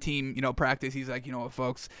goes into the team, practice. He's like, what,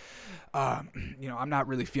 folks, I'm not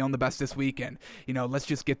really feeling the best this week. And, let's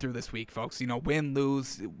just get through this week, folks. Win,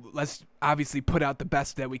 lose. Let's obviously put out the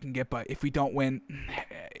best that we can get. But if we don't win,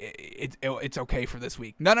 it's okay for this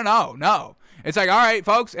week. No. It's like, all right,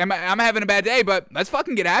 folks, I'm having a bad day, but let's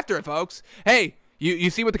fucking get after it, folks. Hey,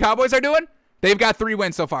 you see what the Cowboys are doing? They've got 3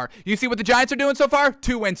 wins so far. You see what the Giants are doing so far?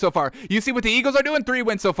 2 wins so far. You see what the Eagles are doing? 3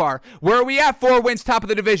 wins so far. Where are we at? 4 wins, top of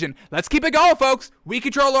the division. Let's keep it going, folks. We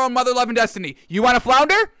control our own mother-loving destiny. You want to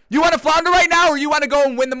flounder? You want to flounder right now, or you want to go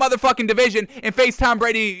and win the motherfucking division and face Tom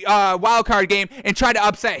Brady wild card game and try to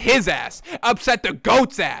upset his ass, upset the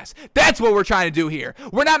GOAT's ass? That's what we're trying to do here.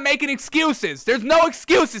 We're not making excuses. There's no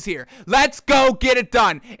excuses here. Let's go get it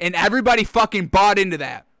done. And everybody fucking bought into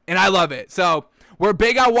that, and I love it. So we're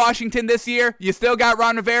big on Washington this year. You still got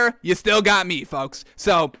Ron Rivera. You still got me, folks.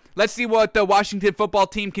 So let's see what the Washington football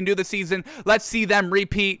team can do this season. Let's see them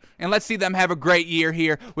repeat, and let's see them have a great year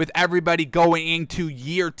here with everybody going into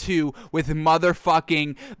year 2 with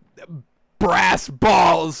motherfucking brass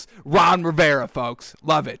balls Ron Rivera, folks.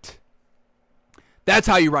 Love it. That's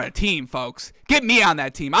how you run a team, folks. Get me on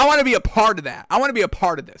that team. I want to be a part of that. I want to be a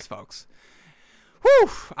part of this, folks. Whew,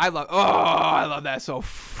 I love that so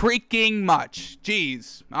freaking much.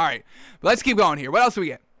 Jeez. All right, let's keep going here. What else do we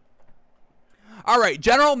get? All right,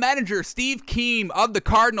 General Manager Steve Keim of the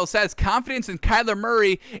Cardinals says confidence in Kyler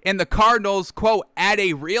Murray and the Cardinals, quote, at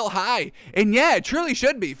a real high. And yeah, it truly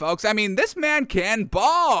should be, folks. I mean, this man can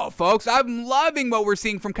ball, folks. I'm loving what we're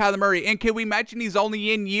seeing from Kyler Murray. And can we mention he's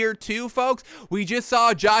only in year 2, folks? We just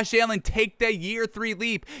saw Josh Allen take that year 3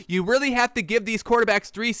 leap. You really have to give these quarterbacks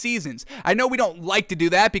 3 seasons. I know we don't like to do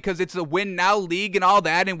that because it's a win now league and all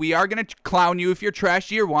that, and we are going to clown you if you're trash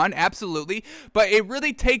year 1, absolutely. But it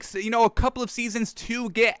really takes, a couple of seasons to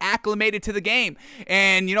get acclimated to the game.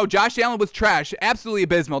 And, Josh Allen was trash. Absolutely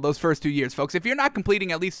abysmal those first 2 years, folks. If you're not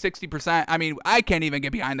completing at least 60%, I mean, I can't even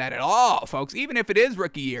get behind that at all, folks, even if it is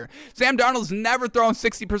rookie year. Sam Darnold's never thrown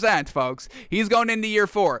 60%, folks. He's going into year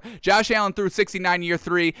 4. Josh Allen threw 69 year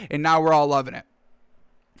 3, and now we're all loving it.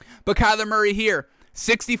 But Kyler Murray here,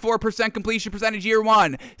 64% completion percentage year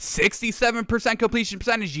 1, 67% completion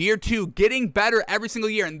percentage year 2, getting better every single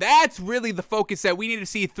year. And that's really the focus that we need to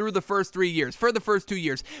see through the first 3 years. For the first 2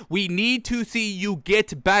 years, we need to see you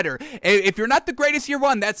get better. If you're not the greatest year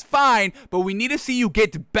 1, that's fine, but we need to see you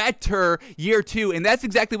get better year 2. And that's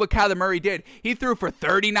exactly what Kyler Murray did. He threw for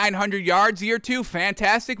 3,900 yards year 2.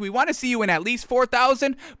 Fantastic. We want to see you in at least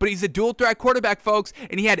 4,000, but he's a dual threat quarterback, folks,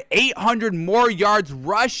 and he had 800 more yards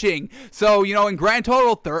rushing. So, in grand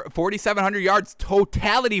total, 4,700 yards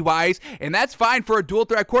totality-wise, and that's fine for a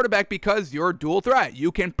dual-threat quarterback because you're a dual threat.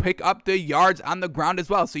 You can pick up the yards on the ground as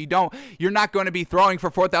well, so you're not going to be throwing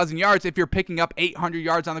for 4,000 yards if you're picking up 800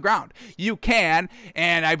 yards on the ground. You can,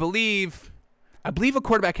 and I believe a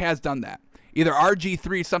quarterback has done that. Either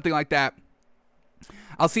RG3, something like that.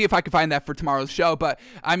 I'll see if I can find that for tomorrow's show. But,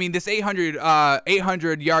 I mean, this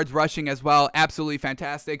 800 yards rushing as well, absolutely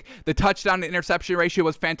fantastic. The touchdown to interception ratio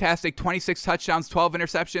was fantastic. 26 touchdowns, 12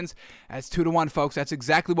 interceptions. That's 2-1, folks. That's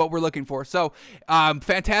exactly what we're looking for. So,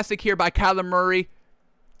 fantastic here by Kyler Murray.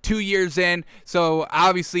 2 years in, so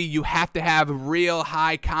obviously you have to have a real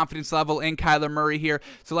high confidence level in Kyler Murray here.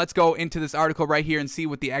 So let's go into this article right here and see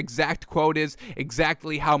what the exact quote is,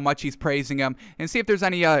 exactly how much he's praising him, and see if there's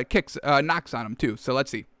any knocks on him too. So let's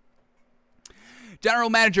see. General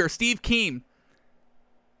Manager Steve Keim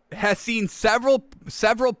has seen several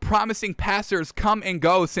promising passers come and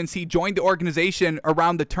go since he joined the organization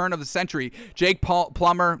around the turn of the century. Jake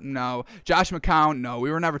Plummer, no. Josh McCown, no.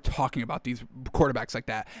 We were never talking about these quarterbacks like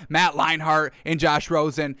that. Matt Leinart and Josh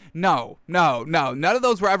Rosen, no. None of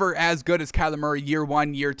those were ever as good as Kyler Murray year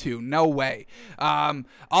 1, year 2. No way.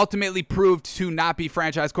 Ultimately proved to not be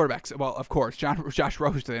franchise quarterbacks. Well, of course, Josh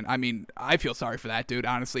Rosen. I mean, I feel sorry for that dude,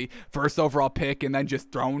 honestly. First overall pick and then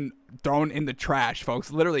just thrown in the trash,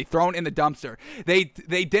 folks. Literally thrown in the dumpster. They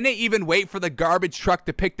didn't even wait for the garbage truck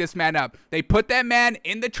to pick this man up. They put that man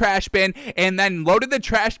in the trash bin and then loaded the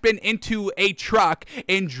trash bin into a truck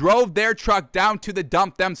and drove their truck down to the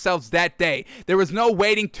dump themselves that day. There was no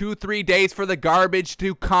waiting 2-3 days for the garbage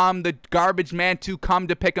man to come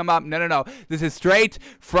to pick him up. No. This is straight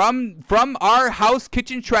from our house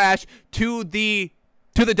kitchen trash to the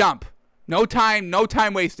dump. No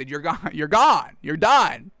time wasted. You're gone. You're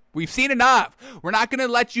done. We've seen enough. We're not going to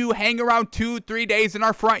let you hang around 2-3 days in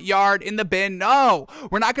our front yard in the bin. No,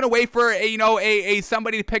 we're not going to wait for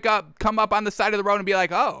somebody to come up on the side of the road and be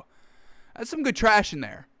like, oh, that's some good trash in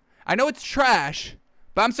there. I know it's trash,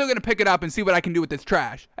 but I'm still going to pick it up and see what I can do with this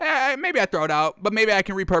trash. Maybe I throw it out, but maybe I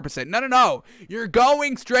can repurpose it. No. You're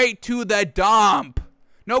going straight to the dump.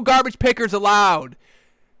 No garbage pickers allowed.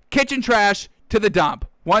 Kitchen trash to the dump.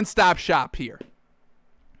 One-stop shop here.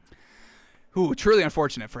 Ooh, truly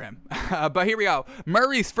unfortunate for him. But here we go.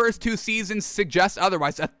 Murray's first 2 seasons suggest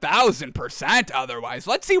otherwise. 1,000% otherwise.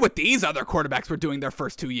 Let's see what these other quarterbacks were doing their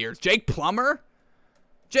first 2 years. Jake Plummer?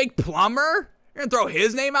 You're going to throw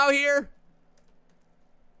his name out here?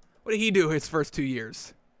 What did he do his first 2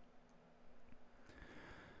 years?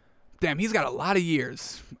 Damn, he's got a lot of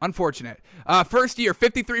years. Unfortunate. First year,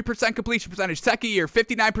 53% completion percentage. Second year,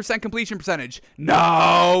 59% completion percentage.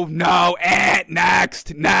 No.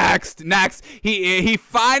 Next. He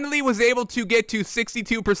finally was able to get to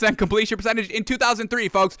 62% completion percentage in 2003,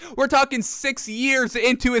 folks. We're talking 6 years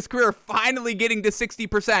into his career, finally getting to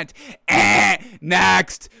 60%.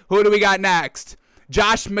 Next. Who do we got next?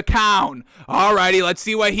 Josh McCown. Alrighty, let's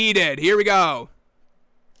see what he did. Here we go.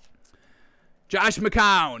 Josh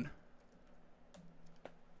McCown.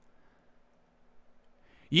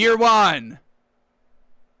 Year 1.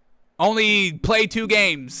 Only played 2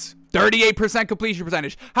 games. 38% completion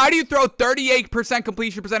percentage. How do you throw 38%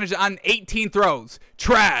 completion percentage on 18 throws?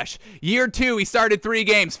 Trash. Year 2, he started 3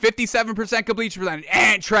 games. 57% completion percentage.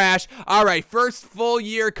 And trash. All right, first full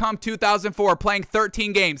year come 2004, playing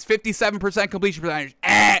 13 games. 57% completion percentage.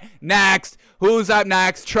 Next. Who's up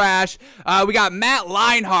next? Trash. We got Matt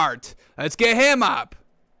Leinart. Let's get him up.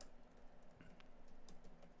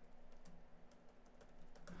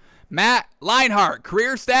 Matt Leinart,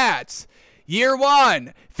 career stats. Year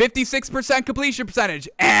 1, 56% completion percentage.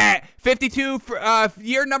 52 for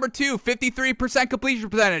year number 2, 53% completion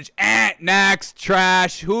percentage. Next,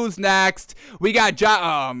 trash. Who's next? We got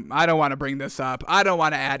I don't want to bring this up. I don't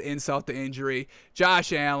want to add insult to injury.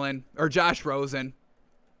 Josh Allen or Josh Rosen.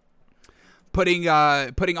 Putting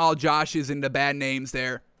all Joshes into bad names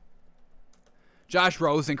there. Josh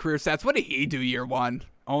Rosen career stats. What did he do year 1?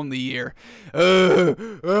 Only year.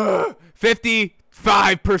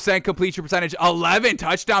 55% completion percentage, 11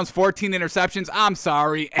 touchdowns, 14 interceptions. I'm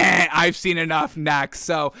sorry. I've seen enough. Next.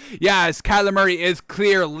 So, yes, Kyler Murray is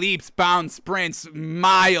clear leaps, bounds, sprints,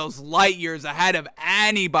 miles, light years ahead of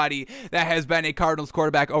anybody that has been a Cardinals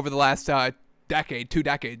quarterback over the last decade, 2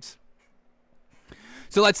 decades.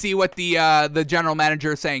 So let's see what the general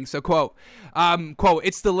manager is saying. So, quote,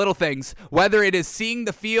 it's the little things, whether it is seeing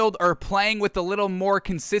the field or playing with a little more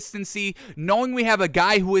consistency, knowing we have a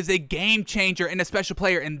guy who is a game changer and a special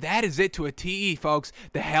player, and that is it to a T, folks.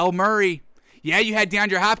 The Hail Murray. Yeah, you had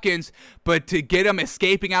DeAndre Hopkins, but to get him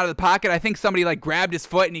escaping out of the pocket, I think somebody grabbed his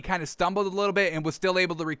foot and he kind of stumbled a little bit and was still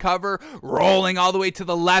able to recover, rolling all the way to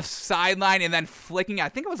the left sideline and then flicking, I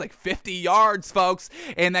think it was 50 yards, folks,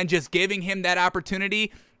 and then just giving him that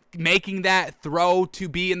opportunity, making that throw to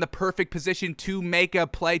be in the perfect position to make a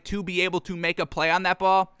play, to be able to make a play on that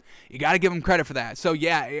ball. You got to give him credit for that. So,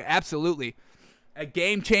 yeah, absolutely. A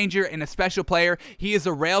game changer and a special player. He is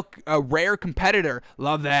a rare competitor.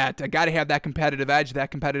 Love that. I got to have that competitive edge,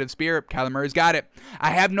 that competitive spirit. Kyler Murray's got it. I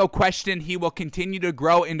have no question he will continue to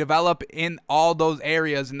grow and develop in all those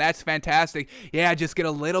areas, and that's fantastic. Yeah, just get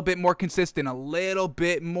a little bit more consistent, a little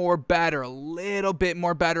bit more better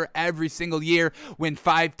every single year. Win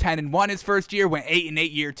 5-10-1 his first year, went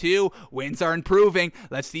 8-8 year 2. Wins are improving.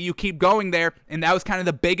 Let's see you keep going there. And that was kind of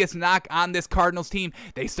the biggest knock on this Cardinals team.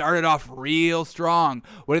 They started off real strong.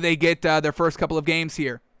 What did they get their first couple of games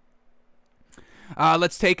here?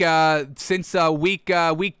 Let's take since week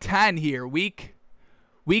 10 here. Week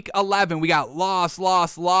 11, we got loss, win,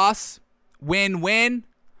 loss.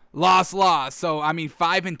 So,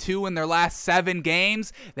 5-2 in their last 7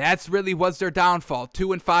 games. That's really was their downfall.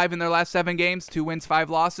 2-5 in their last 7 games, 2 wins, 5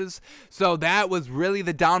 losses. So that was really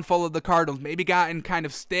the downfall of the Cardinals. Maybe gotten kind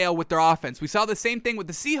of stale with their offense. We saw the same thing with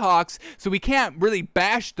the Seahawks, so we can't really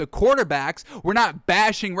bash the quarterbacks. We're not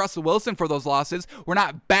bashing Russell Wilson for those losses. We're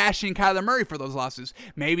not bashing Kyler Murray for those losses.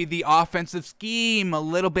 Maybe the offensive scheme a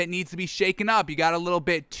little bit needs to be shaken up. You got a little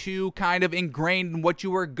bit too kind of ingrained in what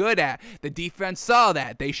you were good at. The defense saw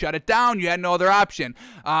that. They shut it down. You had no other option.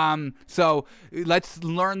 So let's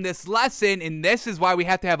learn this lesson, and this is why we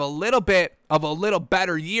have to have a little bit of a little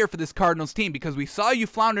better year for this Cardinals team, because we saw you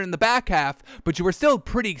flounder in the back half, but you were still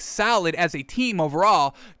pretty solid as a team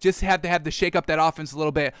overall. Just have to shake up that offense a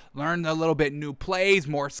little bit, learn a little bit new plays,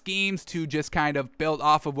 more schemes to just kind of build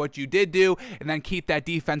off of what you did do, and then keep that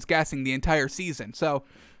defense guessing the entire season. So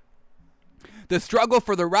the struggle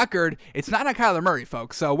for the record, it's not on Kyler Murray,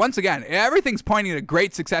 folks. So once again, everything's pointing to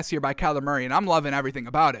great success here by Kyler Murray, and I'm loving everything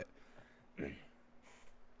about it.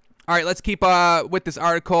 All right, let's keep with this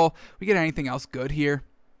article. We get anything else good here?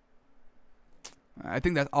 I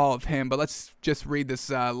think that's all of him, but let's just read this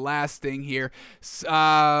last thing here.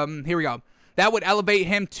 Here we go. That would elevate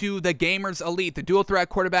him to the gamer's elite. The dual-threat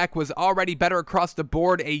quarterback was already better across the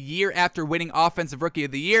board a year after winning Offensive Rookie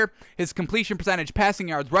of the Year. His completion percentage, passing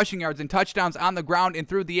yards, rushing yards, and touchdowns on the ground and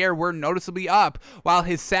through the air were noticeably up, while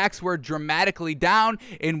his sacks were dramatically down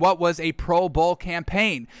in what was a Pro Bowl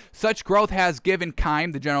campaign. Such growth has given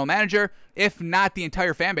Keim, the general manager, if not the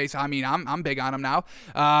entire fan base, I'm big on him now,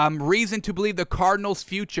 reason to believe the Cardinals'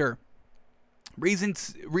 future. Reason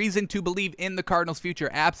to believe in the Cardinals' future.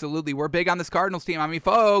 Absolutely. We're big on this Cardinals team.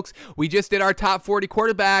 Folks, we just did our top 40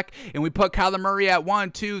 quarterback, and we put Kyler Murray at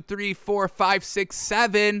 1, 2, 3, 4, 5, 6,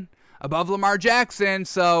 7 above Lamar Jackson.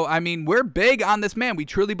 So, we're big on this man. We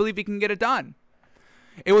truly believe he can get it done.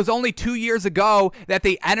 It was only 2 years ago that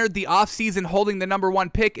they entered the offseason holding the number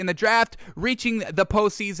 1 pick in the draft. Reaching the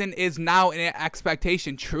postseason is now an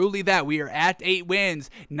expectation. Truly that. We are at 8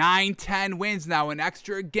 wins, 9, 10 wins now, an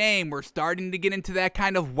extra game. We're starting to get into that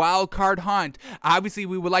kind of wild card hunt. Obviously,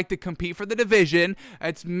 we would like to compete for the division.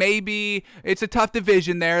 It's a tough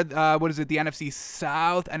division there. What is it? The NFC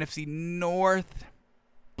South, NFC North.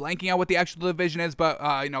 Blanking out what the actual division is, but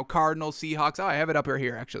Cardinals, Seahawks. Oh, I have it up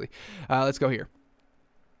here actually. Let's go here.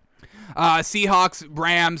 Seahawks,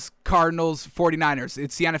 Rams, Cardinals, 49ers.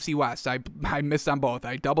 It's the NFC West. I missed on both.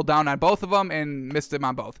 I doubled down on both of them and missed them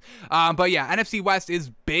on both. But yeah, NFC West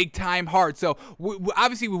is big time hard. So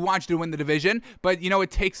obviously we want you to win the division, but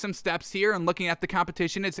it takes some steps here, and looking at the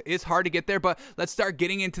competition, it's hard to get there, but let's start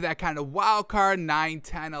getting into that kind of wild card, 9,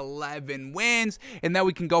 10, 11 wins, and then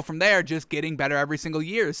we can go from there, just getting better every single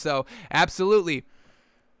year. So absolutely.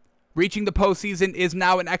 Reaching the postseason is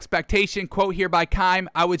now an expectation. Quote here by Keim,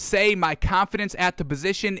 I would say my confidence at the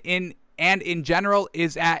position in general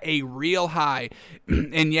is at a real high.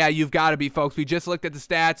 And yeah, you've got to be, folks. We just looked at the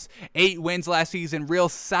stats. 8 wins last season. Real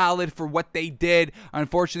solid for what they did.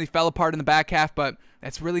 Unfortunately, fell apart in the back half, but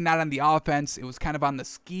that's really not on the offense. It was kind of on the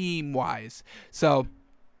scheme-wise. So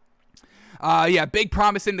yeah, big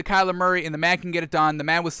promise into Kyler Murray, and the man can get it done. The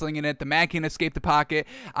man was slinging it. The man can escape the pocket.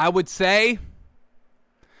 I would say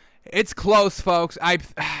it's close, folks.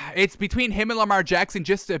 It's between him and Lamar Jackson,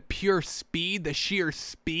 just the pure speed, the sheer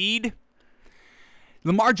speed.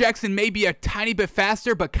 Lamar Jackson may be a tiny bit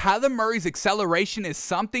faster, but Kyler Murray's acceleration is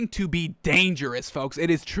something to be dangerous, folks.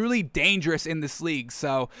 It is truly dangerous in this league.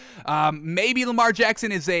 So maybe Lamar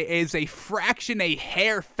Jackson is a fraction, a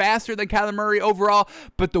hair faster than Kyler Murray overall,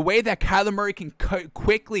 but the way that Kyler Murray can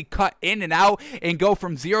quickly cut in and out and go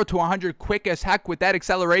from 0 to 100 quick as heck with that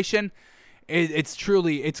acceleration,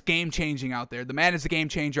 it's game-changing out there. The man is a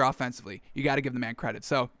game-changer offensively. You got to give the man credit.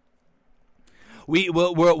 So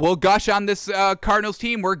we'll gush on this Cardinals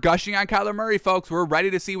team. We're gushing on Kyler Murray, folks. We're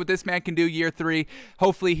ready to see what this man can do year 3.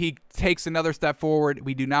 Hopefully he takes another step forward.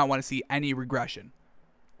 We do not want to see any regression.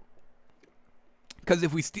 Because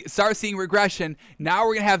if we start seeing regression, now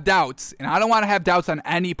we're going to have doubts. And I don't want to have doubts on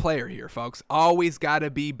any player here, folks. Always got to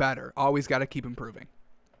be better. Always got to keep improving.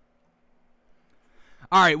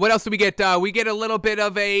 All right, what else do we get? We get a little bit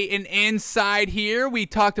of an inside here. We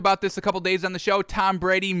talked about this a couple days on the show. Tom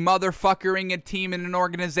Brady motherfuckering a team and an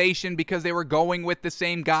organization because they were going with the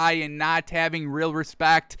same guy and not having real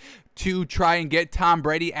respect to try and get Tom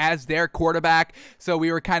Brady as their quarterback. So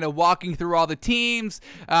we were kind of walking through all the teams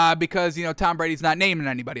because, Tom Brady's not naming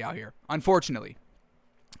anybody out here, unfortunately.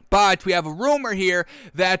 But we have a rumor here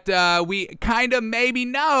that we kind of maybe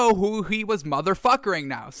know who he was motherfuckering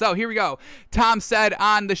now. So here we go. Tom said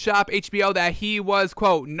on the Shop HBO that he was,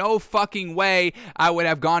 quote, no fucking way I would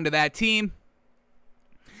have gone to that team.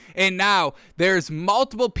 And now there's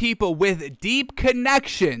multiple people with deep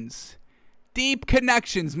connections.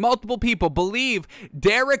 Multiple people believe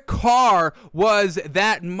Derek Carr was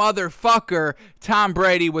that motherfucker Tom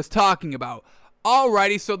Brady was talking about.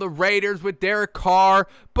 Alrighty, so the Raiders with Derek Carr,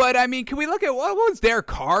 but I mean, can we look at what was Derek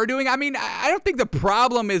Carr doing? I mean, I don't think the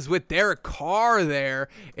problem is with Derek Carr there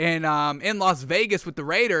in Las Vegas with the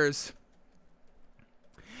Raiders.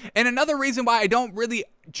 And another reason why I don't really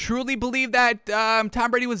truly believe that Tom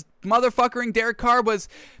Brady was motherfuckering Derek Carr was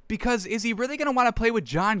because is he really going to want to play with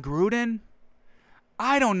John Gruden?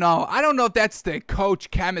 I don't know. I don't know if that's the coach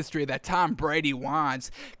chemistry that Tom Brady wants.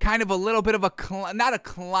 Kind of a little bit of not a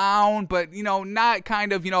clown, but, not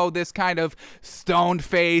kind of, this kind of stoned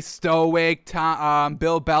face, stoic,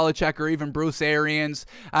 Bill Belichick or even Bruce Arians.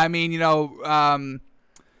 I mean,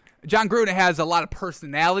 John Gruden has a lot of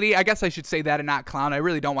personality. I guess I should say that and not clown. I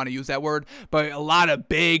really don't want to use that word, but a lot of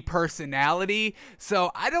big personality.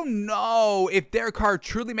 So I don't know if Derek Carr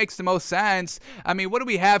truly makes the most sense. I mean, what do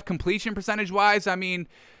we have completion percentage-wise? I mean,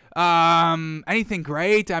 anything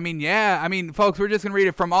great? I mean, yeah. I mean, folks, we're just going to read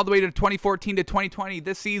it from all the way to 2014 to 2020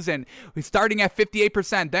 this season. We're starting at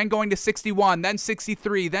 58%, then going to 61, then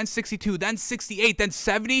 63, then 62, then 68, then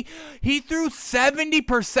 70. He threw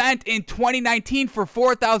 70% in 2019 for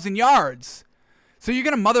 4,000 yards. So you're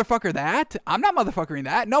going to motherfucker that? I'm not motherfuckering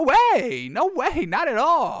that. No way. No way. Not at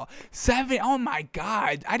all. Oh my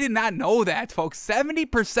God. I did not know that, folks.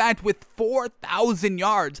 70% with 4,000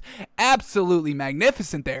 yards. Absolutely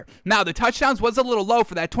magnificent there. Now, the touchdowns was a little low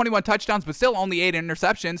for that. 21 touchdowns, but still only 8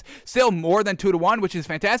 interceptions. Still more than 2-1, which is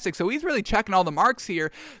fantastic. So he's really checking all the marks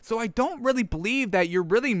here. So I don't really believe that you're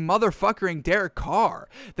really motherfuckering Derek Carr.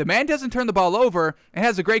 The man doesn't turn the ball over and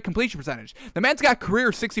has a great completion percentage. The man's got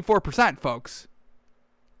career 64%, folks.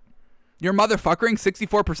 You're motherfuckering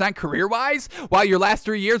 64% career-wise, while your last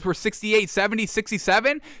 3 years were 68, 70,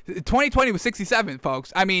 67. 2020 was 67,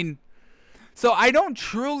 folks. I mean, so I don't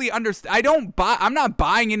truly understand. I'm not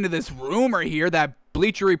buying into this rumor here that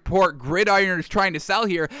Bleacher Report Gridiron is trying to sell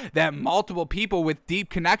here, that multiple people with deep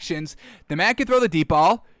connections. The man can throw the deep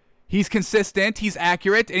ball. He's consistent. He's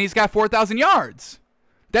accurate, and he's got 4,000 yards.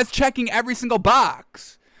 That's checking every single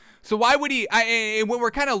box. So why would he, when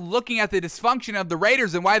we're kind of looking at the dysfunction of the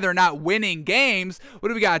Raiders and why they're not winning games, what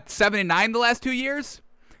do we got, 7-9 the last 2 years?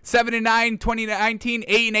 7-9, 2019,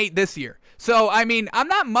 8-8 this year. So, I mean, I'm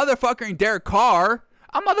not motherfuckering Derek Carr.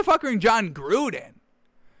 I'm motherfuckering John Gruden.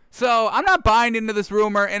 So, I'm not buying into this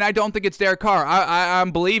rumor, and I don't think it's Derek Carr.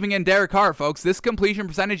 I'm believing in Derek Carr, folks. This completion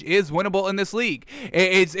percentage is winnable in this league.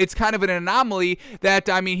 It's kind of an anomaly that,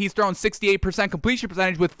 I mean, he's thrown 68% completion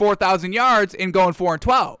percentage with 4,000 yards and going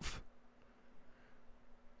 4-12.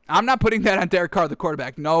 I'm not putting that on Derek Carr, the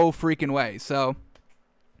quarterback. No freaking way. So,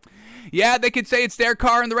 yeah, they could say it's Derek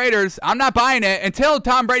Carr and the Raiders. I'm not buying it until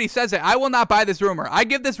Tom Brady says it. I will not buy this rumor. I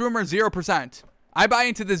give this rumor 0%. I buy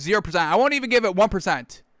into this 0%. I won't even give it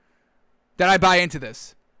 1%. That I buy into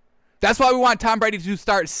this. That's why we want Tom Brady to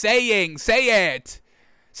start saying, say it.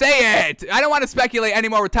 Say it. I don't want to speculate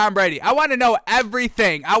anymore with Tom Brady. I want to know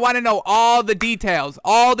everything. I want to know all the details,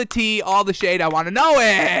 all the tea, all the shade. I want to know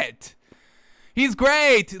it. He's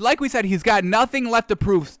great. Like we said, he's got nothing left to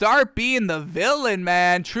prove. Start being the villain,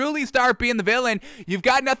 man. Truly start being the villain. You've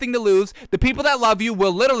got nothing to lose. The people that love you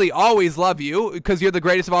will literally always love you because you're the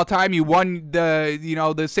greatest of all time. You won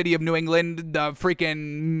the city of New England, the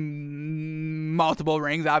freaking multiple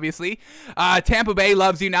rings, obviously. Tampa Bay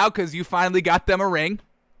loves you now because you finally got them a ring.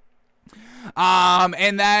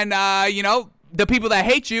 And then, the people that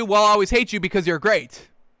hate you will always hate you because you're great.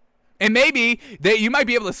 And maybe you might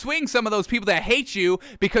be able to swing some of those people that hate you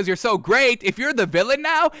because you're so great. If you're the villain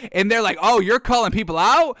now and they're like, oh, you're calling people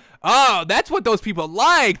out? Oh, that's what those people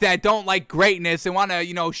like that don't like greatness and want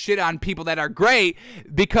to, shit on people that are great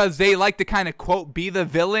because they like to kind of, quote, be the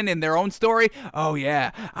villain in their own story. Oh, yeah,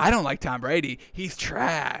 I don't like Tom Brady. He's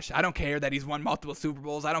trash. I don't care that he's won multiple Super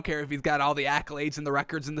Bowls. I don't care if he's got all the accolades and the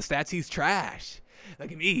records and the stats. He's trash.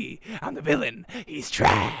 Look at me. I'm the villain. He's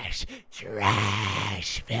trash.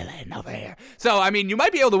 Trash villain over here. So, I mean, you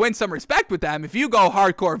might be able to win some respect with them if you go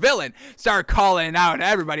hardcore villain. Start calling out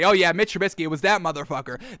everybody. Oh, yeah, Mitch Trubisky, it was that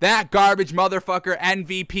motherfucker. That garbage motherfucker,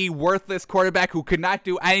 MVP, worthless quarterback who could not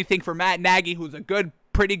do anything for Matt Nagy, who's a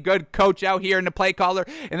pretty good coach out here in the play caller,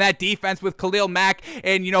 and that defense with Khalil Mack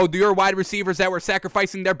and your wide receivers that were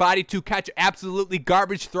sacrificing their body to catch absolutely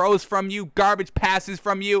garbage throws from you, garbage passes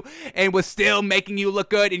from you, and was still making you look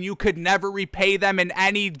good, and you could never repay them in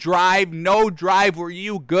any drive. No drive were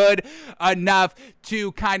you good enough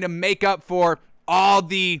to kind of make up for all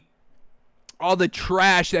the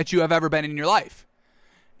trash that you have ever been in your life.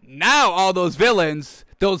 Now all those villain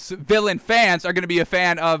fans are going to be a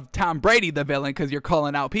fan of Tom Brady, the villain, because you're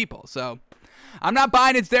calling out people. So I'm not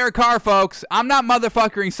buying it's Derek Carr, folks. I'm not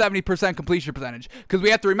motherfuckering 70% completion percentage because we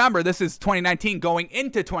have to remember this is 2019 going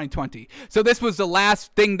into 2020. So this was the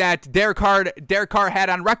last thing that Derek Carr had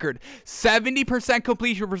on record. 70%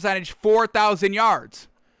 completion percentage, 4,000 yards.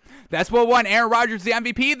 That's what won Aaron Rodgers the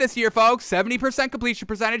MVP this year, folks. 70% completion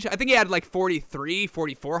percentage. I think he had like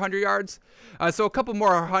 4,400 yards. So a couple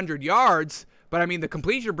more 100 yards. But, I mean, the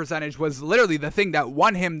completion percentage was literally the thing that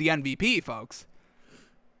won him the MVP, folks.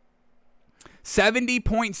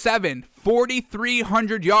 70.7,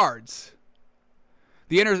 4,300 yards.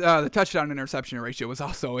 The touchdown interception ratio was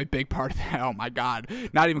also a big part of that. Oh, my God.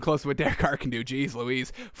 Not even close to what Derek Carr can do. Jeez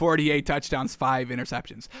Louise. 48 touchdowns, 5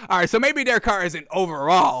 interceptions. All right, so maybe Derek Carr isn't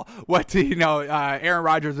overall what, Aaron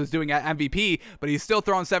Rodgers was doing at MVP, but he's still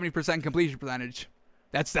throwing 70% completion percentage.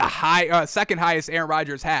 That's the second highest Aaron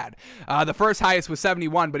Rodgers had. The first highest was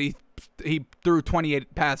 71, but he threw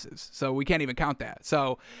 28 passes, so we can't even count that.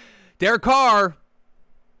 So Derek Carr,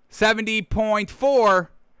 70.4,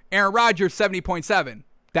 Aaron Rodgers, 70.7.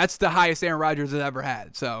 That's the highest Aaron Rodgers has ever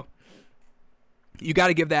had. So you got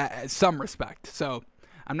to give that some respect. So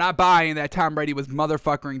I'm not buying that Tom Brady was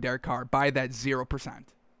motherfuckering Derek Carr. Buy that 0%.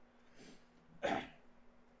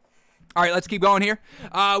 All right, let's keep going here.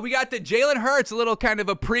 We got the Jalen Hurts, a little kind of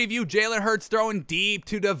a preview. Jalen Hurts throwing deep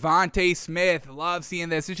to Devontae Smith. Love seeing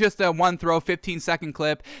this. It's just a one throw, 15-second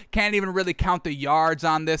clip. Can't even really count the yards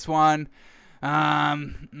on this one.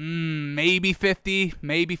 Maybe 50,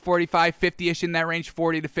 maybe 45, 50-ish in that range,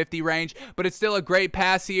 40 to 50 range. But it's still a great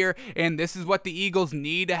pass here, and this is what the Eagles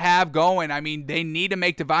need to have going. I mean, they need to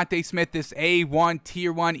make DeVonta Smith this A1,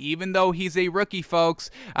 Tier 1, even though he's a rookie,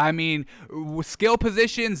 folks. I mean, skill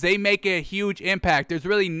positions, they make a huge impact. There's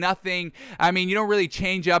really nothing. I mean, you don't really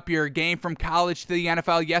change up your game from college to the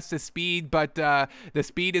NFL. Yes, the speed, but the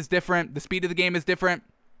speed is different. The speed of the game is different.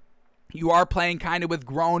 You are playing kind of with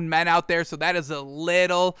grown men out there, so that is a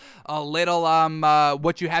little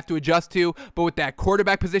what you have to adjust to. But with that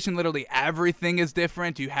quarterback position, literally everything is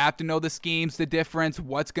different. You have to know the schemes, the difference,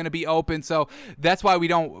 what's going to be open. So that's why we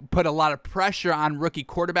don't put a lot of pressure on rookie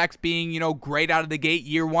quarterbacks being, great out of the gate,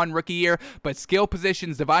 year one, rookie year. But skill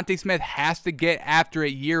positions, DeVonta Smith has to get after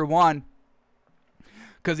it year one,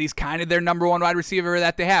 because he's kind of their number one wide receiver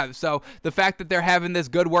that they have. So the fact that they're having this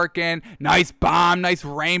good work in, nice bomb, nice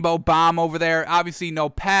rainbow bomb over there, obviously no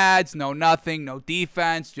pads, no nothing, no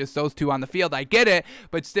defense, just those two on the field, I get it,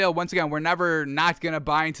 but still, once again, we're never not going to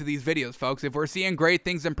buy into these videos, folks. If we're seeing great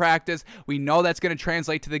things in practice, we know that's going to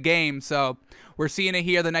translate to the game. So we're seeing it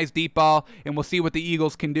here, the nice deep ball, and we'll see what the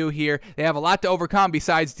Eagles can do here. They have a lot to overcome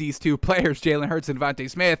besides these two players, Jalen Hurts and DeVonta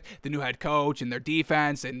Smith, the new head coach, and their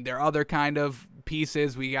defense, and their other kind of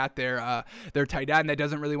pieces. We got their tight end that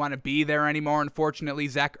doesn't really want to be there anymore, unfortunately,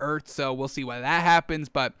 Zach Ertz. So we'll see why that happens,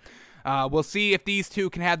 but we'll see if these two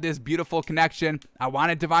can have this beautiful connection. I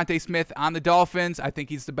wanted DeVonta Smith on the Dolphins. I think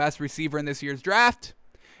he's the best receiver in this year's draft,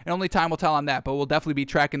 and only time will tell on that, but we'll definitely be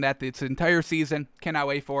tracking that this entire season. Cannot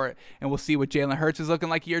wait for it, and we'll see what Jalen Hurts is looking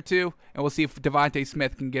like year two, and we'll see if DeVonta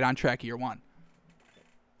Smith can get on track year one.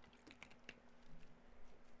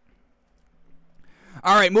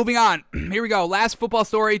 All right, moving on. Here we go. Last football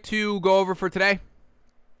story to go over for today.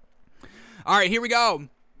 All right, here we go.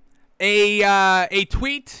 A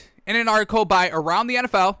tweet and an article by Around the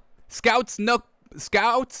NFL, Scouts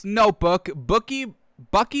Notebook, Bucky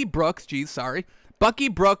Brooks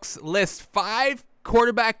lists 5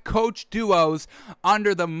 quarterback coach duos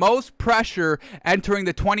under the most pressure entering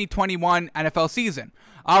the 2021 NFL season.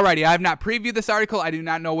 Alrighty, I have not previewed this article. I do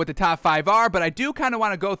not know what the top 5 are, but I do kind of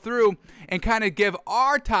want to go through and kind of give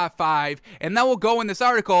our top 5, and then we'll go in this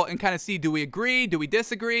article and kind of see, do we agree, do we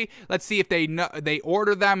disagree? Let's see if they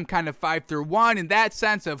order them kind of 5 through 1 in that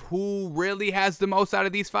sense of who really has the most out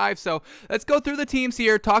of these 5. So let's go through the teams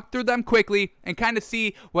here, talk through them quickly, and kind of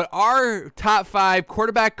see what our top 5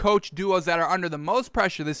 quarterback coach duos that are under the most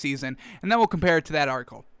pressure this season, and then we'll compare it to that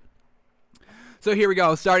article. So here we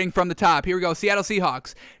go, starting from the top. Here we go, Seattle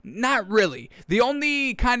Seahawks. Not really. The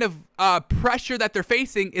only kind of pressure that they're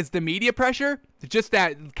facing is the media pressure. Just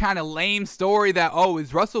that kind of lame story that, oh,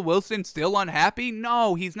 is Russell Wilson still unhappy?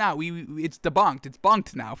 No, he's not. It's debunked. It's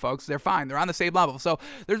bunked now, folks. They're fine. They're on the same level. So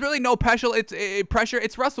there's really no pressure.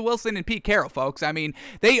 It's Russell Wilson and Pete Carroll, folks. I mean,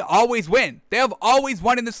 they always win. They have always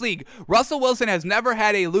won in this league. Russell Wilson has never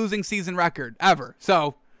had a losing season record, ever.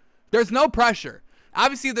 So there's no pressure.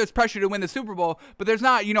 Obviously, there's pressure to win the Super Bowl, but there's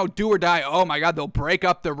not, do or die. Oh my God, they'll break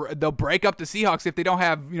up the Seahawks if they don't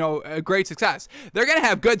have, a great success. They're gonna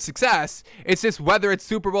have good success. It's just whether it's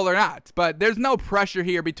Super Bowl or not. But there's no pressure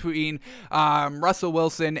here between Russell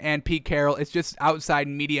Wilson and Pete Carroll. It's just outside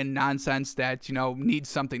media nonsense that needs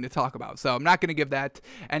something to talk about. So I'm not gonna give that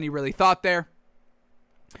any really thought there.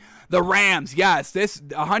 The Rams, yes, this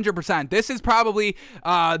 100%. This is probably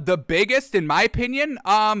the biggest, in my opinion.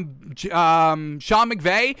 Sean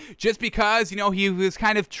McVay, just because he was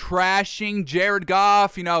kind of trashing Jared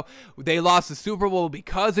Goff. They lost the Super Bowl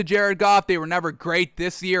because of Jared Goff. They were never great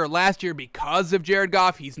this year or last year because of Jared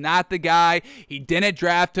Goff. He's not the guy. He didn't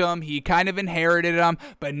draft him. He kind of inherited him,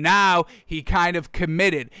 but now he kind of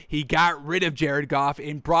committed. He got rid of Jared Goff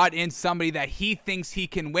and brought in somebody that he thinks he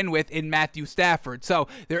can win with in Matthew Stafford. So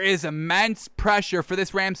there is immense pressure for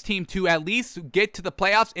this Rams team to at least get to the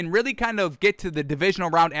playoffs and really kind of get to the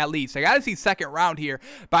divisional round at least. I got to see second round here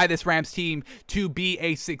by this Rams team to be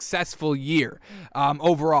a successful year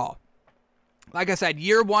overall. Like I said,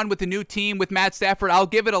 year one with the new team with Matt Stafford, I'll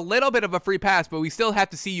give it a little bit of a free pass, but we still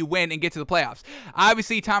have to see you win and get to the playoffs.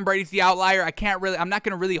 Obviously, Tom Brady's the outlier. I'm not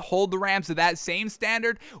going to really hold the Rams to that same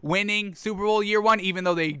standard, winning Super Bowl year one, even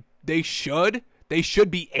though they should. They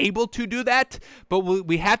should be able to do that, but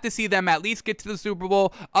we have to see them at least get to the Super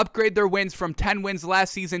Bowl, upgrade their wins from 10 wins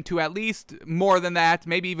last season to at least more than that,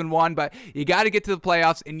 maybe even 1, but you got to get to the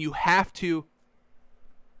playoffs, and you have to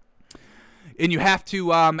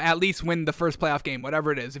at least win the first playoff game,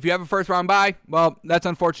 whatever it is. If you have a first round bye, well, that's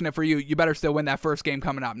unfortunate for you. You better still win that first game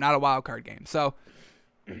coming up, not a wild card game. So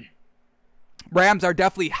Rams are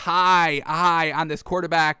definitely high on this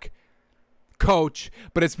quarterback coach,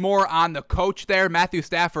 but it's more on the coach there, Matthew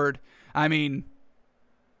Stafford. I mean,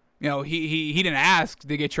 he didn't ask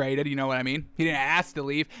to get traded. You know what I mean? He didn't ask to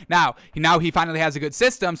leave. Now he finally has a good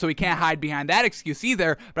system, so he can't hide behind that excuse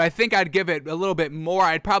either. But I think I'd give it a little bit more.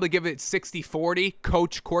 I'd probably give it 60-40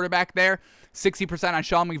 coach quarterback there. 60% on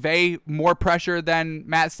Sean McVay, more pressure than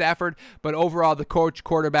Matt Stafford. But overall, the coach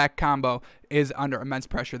quarterback combo is under immense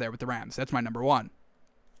pressure there with the Rams. That's my number one.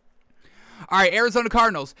 All right, Arizona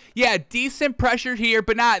Cardinals. Yeah, decent pressure here,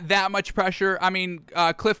 but not that much pressure. I mean,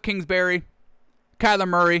 Cliff Kingsbury, Kyler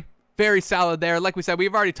Murray, very solid there. Like we said,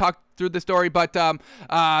 we've already talked through the story, but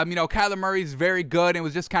Kyler Murray's very good. It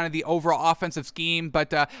was just kind of the overall offensive scheme,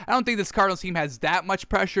 but I don't think this Cardinals team has that much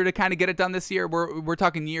pressure to kind of get it done this year. We're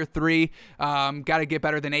talking year 3. Got to get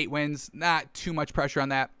better than 8 wins. Not too much pressure on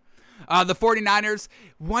that. The 49ers,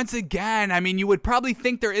 once again, I mean, you would probably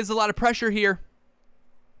think there is a lot of pressure here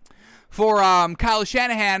for Kyle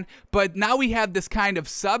Shanahan, but now we have this kind of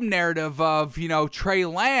sub-narrative of, Trey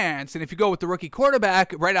Lance, and if you go with the rookie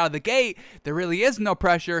quarterback right out of the gate, there really is no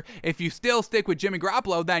pressure. If you still stick with Jimmy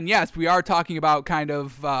Garoppolo, then yes, we are talking about kind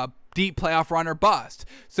of deep playoff run or bust.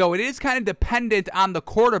 So it is kind of dependent on the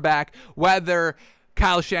quarterback whether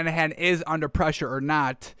Kyle Shanahan is under pressure or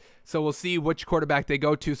not. So we'll see which quarterback they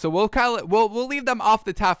go to. So we'll leave them off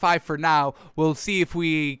the top 5 for now. We'll see if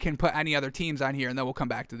we can put any other teams on here, and then we'll come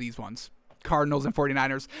back to these ones. Cardinals and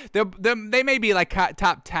 49ers. They may be like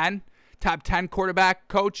top 10 quarterback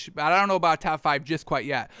coach, but I don't know about top 5 just quite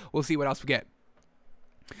yet. We'll see what else we get.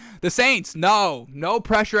 The Saints, no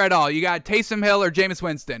pressure at all. You got Taysom Hill or Jameis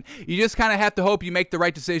Winston. You just kind of have to hope you make the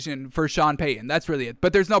right decision for Sean Payton. That's really it.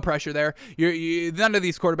 But there's no pressure there. None of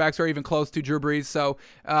these quarterbacks are even close to Drew Brees. So,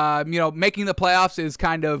 making the playoffs is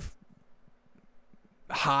kind of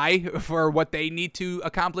high for what they need to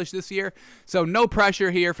accomplish this year. So no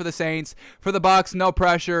pressure here for the Saints. For the Bucs, no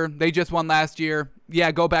pressure. They just won last year.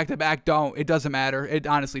 Yeah, go back to back. Don't. It doesn't matter. It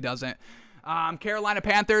honestly doesn't. Carolina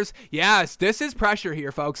Panthers, yes, this is pressure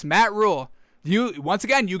here, folks. Matt Rule, you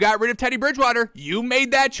got rid of Teddy Bridgewater. You made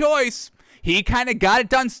that choice. He kind of got it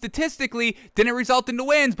done statistically, didn't result into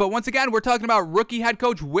wins, but once again, we're talking about rookie head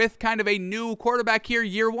coach with kind of a new quarterback here,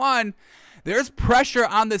 year 1. There's pressure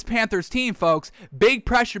on this Panthers team, folks. Big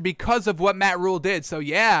pressure because of what Matt Rule did. So,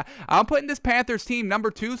 yeah, I'm putting this Panthers team number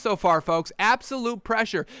 2 so far, folks. Absolute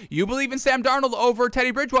pressure. You believe in Sam Darnold over Teddy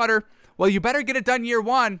Bridgewater? Well, you better get it done year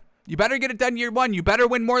 1. You better get it done year 1. You better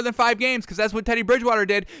win more than 5 games because that's what Teddy Bridgewater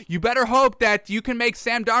did. You better hope that you can make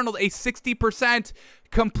Sam Darnold a 60%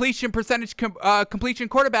 completion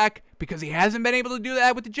quarterback because he hasn't been able to do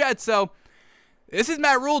that with the Jets. So this is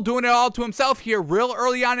Matt Rule doing it all to himself here real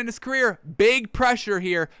early on in his career. Big pressure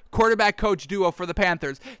here. Quarterback coach duo for the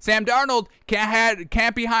Panthers. Sam Darnold can't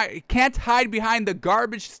hide behind the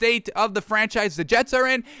garbage state of the franchise the Jets are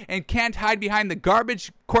in, and can't hide behind the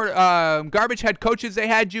garbage head coaches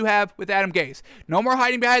you have with Adam Gase. No more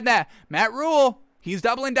hiding behind that. Matt Rule, he's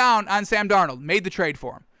doubling down on Sam Darnold. Made the trade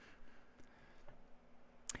for him.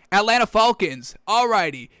 Atlanta Falcons,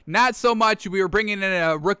 alrighty, not so much. We were bringing in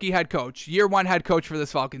a rookie head coach, year 1 head coach for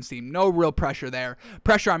this Falcons team. No real pressure there.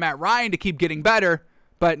 Pressure on Matt Ryan to keep getting better,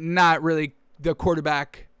 but not really the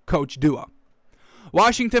quarterback coach duo.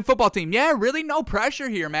 Washington football team, yeah, really no pressure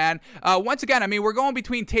here, man. Once again, I mean, we're going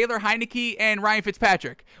between Taylor Heineke and Ryan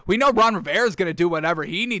Fitzpatrick. We know Ron Rivera is going to do whatever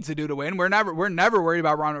he needs to do to win. We're never worried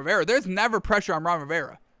about Ron Rivera. There's never pressure on Ron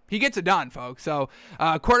Rivera. He gets it done, folks. So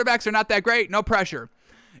quarterbacks are not that great. No pressure.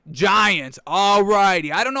 Giants,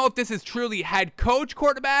 alrighty. I don't know if this is truly head coach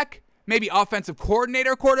quarterback, maybe offensive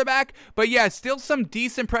coordinator quarterback, but yeah, still some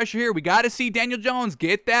decent pressure here. We got to see Daniel Jones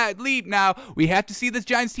get that leap now. We have to see this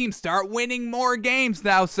Giants team start winning more games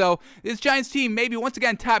now. So this Giants team, maybe once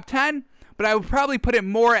again top 10, but I would probably put it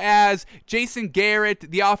more as Jason Garrett,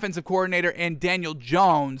 the offensive coordinator, and Daniel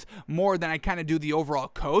Jones more than I kind of do the overall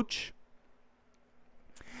coach.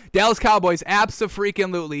 Dallas Cowboys,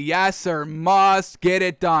 abso-freaking-lutely. Yes, sir. Must get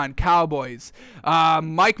it done. Cowboys.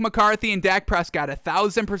 Mike McCarthy and Dak Prescott,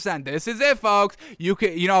 1,000%. This is it, folks.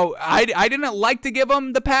 I didn't like to give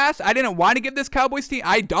them the pass. I didn't want to give this Cowboys team.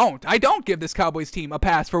 I don't give this Cowboys team a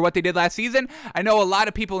pass for what they did last season. I know a lot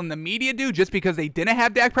of people in the media do just because they didn't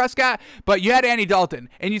have Dak Prescott, but you had Andy Dalton,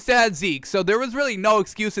 and you still had Zeke. So there was really no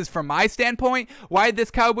excuses from my standpoint why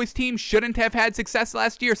this Cowboys team shouldn't have had success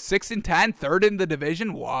last year. 6-10, third in the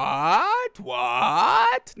division. What?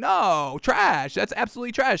 No, trash. That's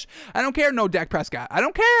absolutely trash. I don't care. No Dak Prescott. I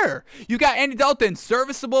don't care. You got Andy Dalton,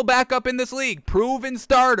 serviceable backup in this league, proven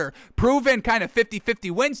starter, proven kind of 50-50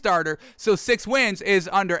 win starter. So 6 wins is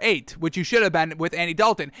under 8, which you should have been with Andy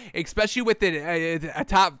Dalton, especially with a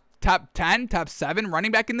top 10, top 7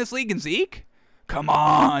 running back in this league in Zeke. Come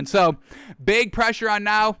on. So big pressure on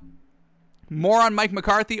now. more on Mike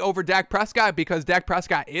McCarthy over Dak Prescott because Dak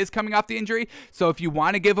Prescott is coming off the injury. So if you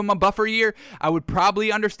want to give him a buffer year, I would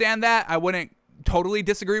probably understand that. I wouldn't totally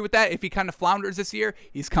disagree with that if he kind of flounders this year.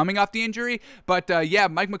 He's coming off the injury. But yeah,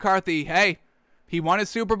 Mike McCarthy, hey, he won a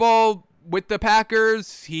Super Bowl with the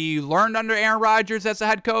Packers. He learned under Aaron Rodgers as a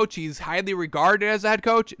head coach. He's highly regarded as a head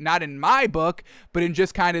coach, not in my book, but in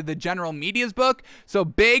just kind of the general media's book. So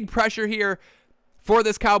big pressure here for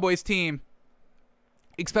this Cowboys team,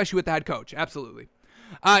 especially with the head coach. Absolutely.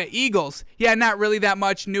 Eagles, yeah, not really that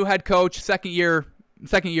much. New head coach, second year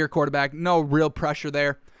quarterback. No real pressure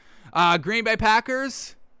there. Green Bay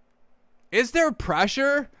Packers, is there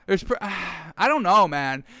pressure? I don't know,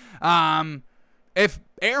 man. If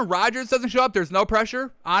Aaron Rodgers doesn't show up, there's no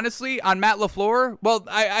pressure, honestly, on Matt LaFleur. Well,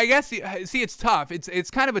 I guess, see, it's tough.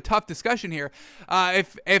 It's kind of a tough discussion here.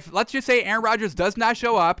 If let's just say Aaron Rodgers does not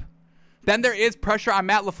show up, then there is pressure on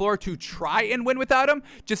Matt LaFleur to try and win without him.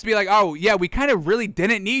 Just to be like, oh, yeah, we kind of really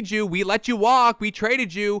didn't need you. We let you walk. We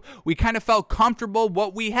traded you. We kind of felt comfortable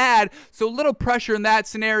what we had. So a little pressure in that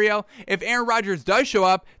scenario. If Aaron Rodgers does show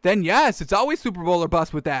up, then yes, it's always Super Bowl or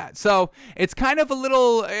bust with that. So it's kind of a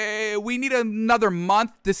little, we need another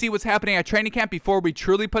month to see what's happening at training camp before we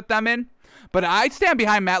truly put them in. But I stand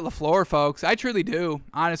behind Matt LaFleur, folks. I truly do.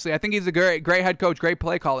 Honestly, I think he's a great head coach, great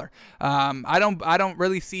play caller. I don't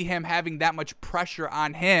really see him having that much pressure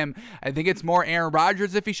on him. I think it's more Aaron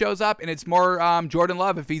Rodgers if he shows up, and it's more Jordan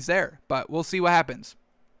Love if he's there. But we'll see what happens.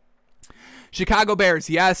 Chicago Bears,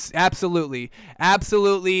 yes, absolutely.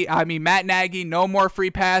 Absolutely. I mean, Matt Nagy, no more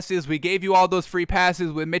free passes. We gave you all those free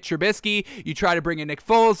passes with Mitch Trubisky. You try to bring in Nick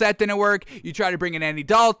Foles, that didn't work. You try to bring in Andy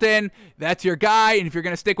Dalton, that's your guy. And if you're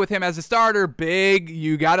going to stick with him as a starter, big,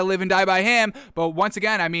 you got to live and die by him. But once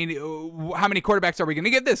again, I mean, how many quarterbacks are we going to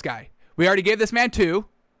give this guy? We already gave this man 2.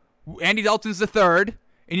 Andy Dalton's the 3rd.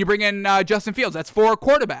 And you bring in Justin Fields. That's 4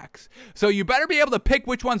 quarterbacks. So you better be able to pick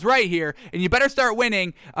which one's right here. And you better start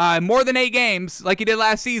winning more than 8 games like you did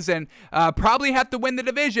last season. Probably have to win the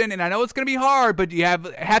division. And I know it's going to be hard, but you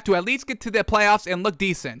have to at least get to the playoffs and look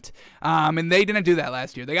decent. And they didn't do that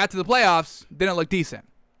last year. They got to the playoffs, didn't look decent.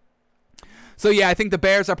 So, yeah, I think the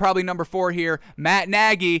Bears are probably number 4 here. Matt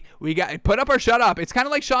Nagy, we got put up or shut up. It's kind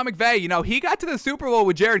of like Sean McVay. You know, he got to the Super Bowl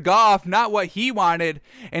with Jared Goff, not what he wanted.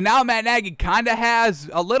 And now Matt Nagy kind of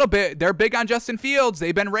has a little bit. They're big on Justin Fields.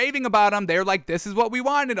 They've been raving about him. They're like, this is what we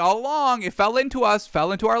wanted all along. It fell into us,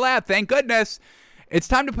 fell into our lap. Thank goodness. It's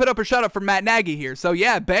time to put up or shut up for Matt Nagy here. So,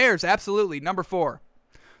 yeah, Bears, absolutely, number 4.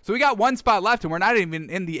 So we got 1 spot left, and we're not even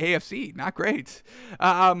in the AFC. Not great.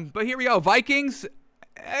 But here we go. Vikings.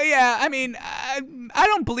 Yeah, I mean, I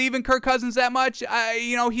don't believe in Kirk Cousins that much.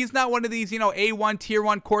 He's not one of these, A1, Tier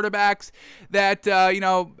 1 quarterbacks that,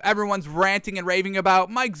 everyone's ranting and raving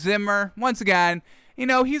about. Mike Zimmer, once again,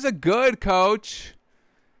 he's a good coach.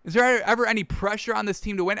 Is there ever any pressure on this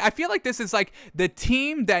team to win? I feel like this is like the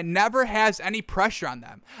team that never has any pressure on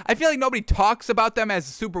them. I feel like nobody talks about them as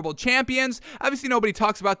Super Bowl champions. Obviously, nobody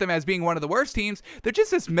talks about them as being one of the worst teams. They're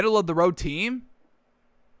just this middle-of-the-road team.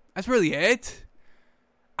 That's really it.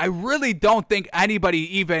 I really don't think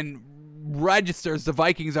anybody even registers the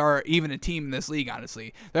Vikings are even a team in this league,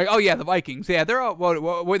 honestly. They're like, oh, yeah, the Vikings. Yeah, they're all,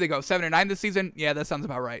 where'd they go, 7-9 this season? Yeah, that sounds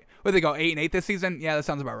about right. Where'd they go, 8-8 this season? Yeah, that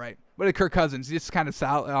sounds about right. What did Kirk Cousins? Just kind of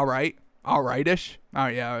all right. All right-ish. Oh,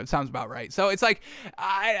 yeah, it sounds about right. So it's like,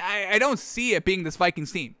 I don't see it being this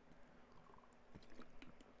Vikings team.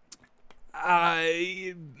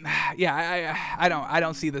 I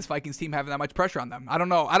don't see this Vikings team having that much pressure on them. I don't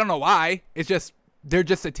know why. It's just, they're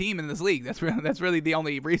just a team in this league. That's really the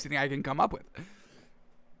only reasoning I can come up with.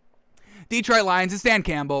 Detroit Lions, it's Dan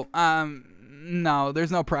Campbell. No,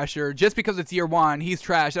 there's no pressure. Just because it's year 1, he's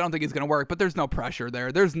trash. I don't think he's going to work, but there's no pressure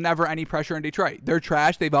there. There's never any pressure in Detroit. They're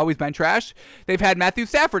trash. They've always been trash. They've had Matthew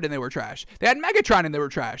Stafford and they were trash. They had Megatron and they were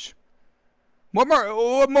trash. What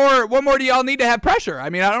more do y'all need to have pressure?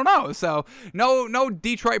 I mean, I don't know. So no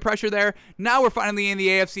Detroit pressure there. Now we're finally in the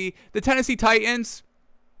AFC. The Tennessee Titans.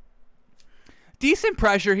 Decent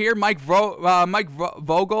pressure here. Mike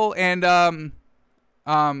Vogel and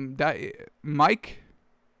Mike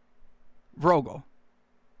Vrogel.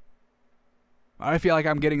 I feel like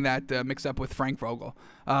I'm getting that mixed up with Frank Vogel.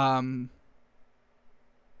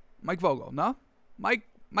 Mike Vogel, no? Mike.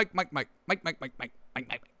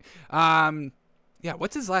 Yeah,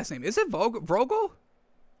 what's his last name? Is it Vrogel?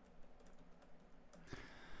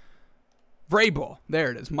 Vrabel.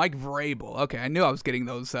 There it is. Mike Vrabel. Okay, I knew I was getting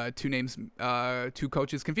those two names, two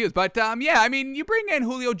coaches confused. But, yeah, I mean, you bring in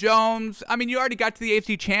Julio Jones. I mean, you already got to the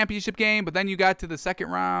AFC Championship game, but then you got to the second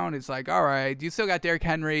round. It's like, all right, you still got Derrick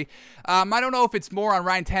Henry. I don't know if it's more on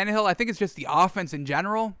Ryan Tannehill. I think it's just the offense in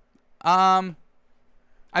general. I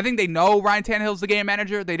I think they know Ryan Tannehill's the game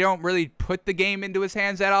manager. They don't really put the game into his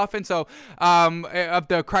hands that often. So of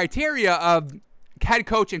the criteria of head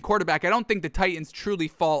coach and quarterback, I don't think the Titans truly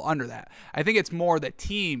fall under that. I think it's more the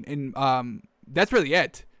team, and that's really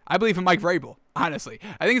it. I believe in Mike Vrabel, honestly.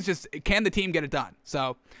 I think it's just, can the team get it done?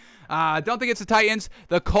 So don't think it's the Titans.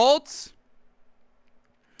 The Colts,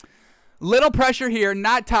 little pressure here,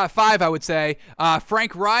 not top 5, I would say.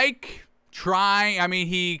 Frank Reich, trying. I mean,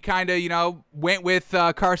 he kind of, went with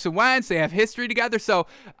Carson Wentz. They have history together. So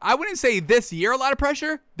I wouldn't say this year a lot of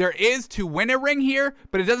pressure. There is to win a ring here,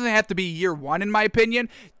 but it doesn't have to be year 1, in my opinion.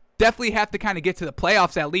 Definitely have to kind of get to the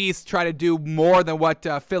playoffs at least, try to do more than what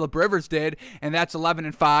Phillip Rivers did, and that's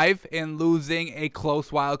 11-5 and losing a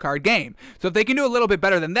close wild card game. So if they can do a little bit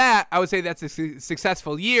better than that, I would say that's a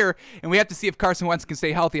successful year, and we have to see if Carson Wentz can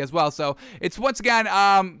stay healthy as well. So it's, once again,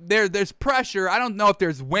 there's pressure. I don't know if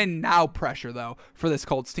there's win now pressure, though, for this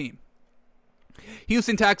Colts team.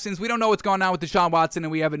 Houston Texans, we don't know what's going on with Deshaun Watson,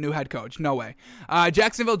 and we have a new head coach. No way.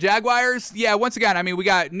 Jacksonville Jaguars, yeah, once again, I mean, we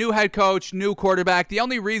got new head coach, new quarterback. The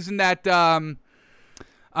only reason that Urban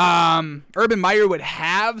Meyer would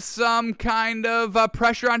have some kind of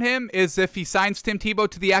pressure on him is if he signs Tim Tebow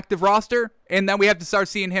to the active roster, and then we have to start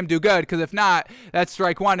seeing him do good, because if not, that's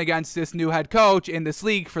strike 1 against this new head coach in this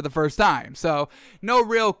league for the first time. So no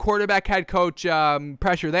real quarterback head coach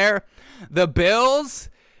pressure there. The Bills,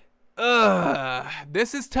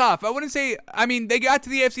 this is tough. I wouldn't say, I mean, they got to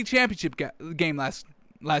the AFC Championship game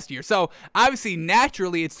last year. So obviously,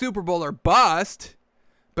 naturally, it's Super Bowl or bust.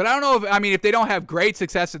 But I don't know if they don't have great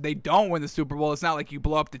success, if they don't win the Super Bowl, it's not like you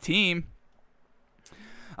blow up the team.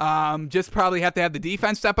 Just probably have to have the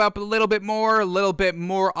defense step up a little bit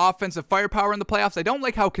more offensive firepower in the playoffs. I don't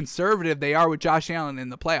like how conservative they are with Josh Allen in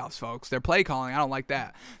the playoffs, folks. Their play calling, I don't like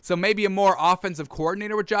that. So maybe a more offensive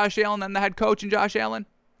coordinator with Josh Allen than the head coach and Josh Allen.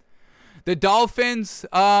 The Dolphins,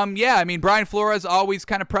 Brian Flores, always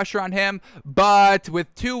kind of pressure on him, but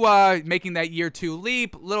with Tua making that year 2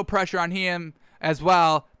 leap, little pressure on him as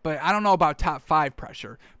well, but I don't know about top 5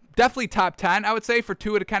 pressure. Definitely top 10, I would say, for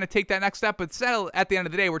Tua to kind of take that next step, but still, at the end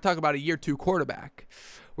of the day, we're talking about a year 2 quarterback.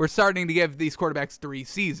 We're starting to give these quarterbacks 3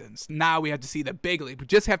 seasons. Now we have to see the big leap. We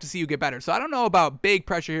just have to see who get better. So I don't know about big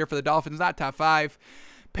pressure here for the Dolphins, not top 5.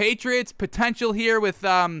 Patriots, potential here with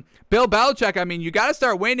Bill Belichick. I mean, you got to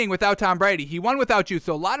start winning without Tom Brady. He won without you,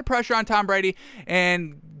 so a lot of pressure on Tom Brady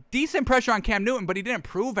and decent pressure on Cam Newton, but he didn't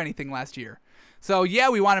prove anything last year. So, yeah,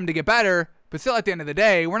 we want him to get better, but still at the end of the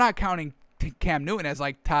day, we're not counting Cam Newton as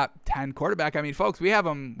like top 10 quarterback. I mean, folks, we have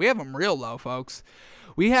him real low, folks.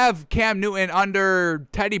 We have Cam Newton under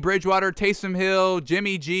Teddy Bridgewater, Taysom Hill,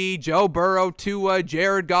 Jimmy G, Joe Burrow, Tua,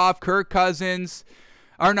 Jared Goff, Kirk Cousins.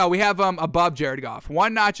 Or no, we have above Jared Goff.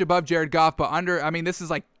 One notch above Jared Goff, but under, I mean, this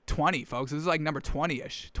is like 20, folks. This is like number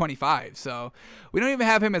 20-ish, 25. So we don't even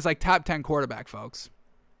have him as like top 10 quarterback, folks.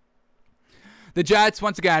 The Jets,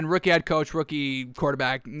 once again, rookie head coach, rookie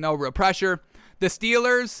quarterback, no real pressure. The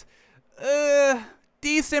Steelers,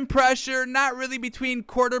 decent pressure, not really between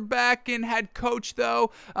quarterback and head coach, though.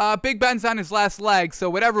 Big Ben's on his last leg, so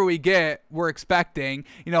whatever we get, we're expecting.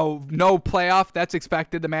 No playoff, that's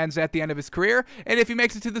expected. The man's at the end of his career, and if he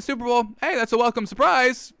makes it to the Super Bowl, hey, that's a welcome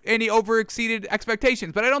surprise, and he over-exceeded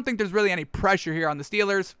expectations. But I don't think there's really any pressure here on the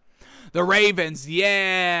Steelers. The Ravens,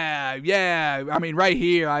 yeah. I mean, right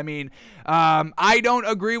here, I don't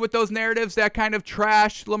agree with those narratives that kind of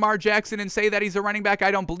trash Lamar Jackson and say that he's a running back.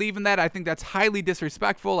 I don't believe in that. I think that's highly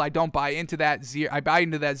disrespectful. I don't buy into that. I buy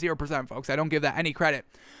into that 0%, folks. I don't give that any credit.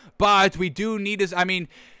 But we do need to,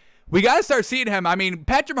 we got to start seeing him.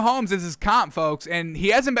 Patrick Mahomes is his comp, folks, and he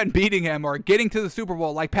hasn't been beating him or getting to the Super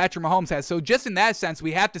Bowl like Patrick Mahomes has. So just in that sense,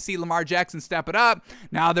 we have to see Lamar Jackson step it up.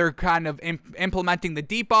 Now they're kind of implementing the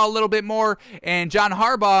deep ball a little bit more. And John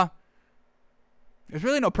Harbaugh, there's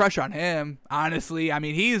really no pressure on him, honestly.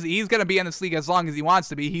 He's going to be in this league as long as he wants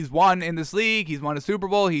to be. He's won in this league. He's won a Super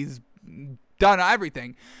Bowl. He's done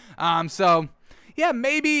everything. Yeah,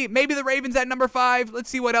 maybe the Ravens at number 5. Let's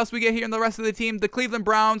see what else we get here in the rest of the team. The Cleveland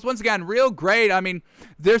Browns, once again, real great.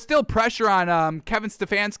 There's still pressure on Kevin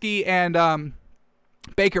Stefanski and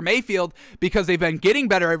Baker Mayfield because they've been getting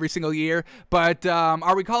better every single year. But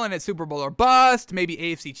are we calling it Super Bowl or bust? Maybe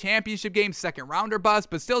AFC Championship game, second round or bust,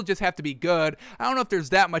 but still just have to be good. I don't know if there's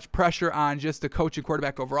that much pressure on just the coach and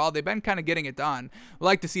quarterback overall. They've been kind of getting it done. We'd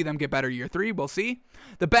like to see them get better year 3. We'll see.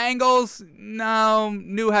 The Bengals, no,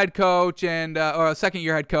 new head coach and or a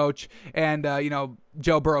second-year head coach and,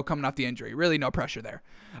 Joe Burrow coming off the injury. Really no pressure there.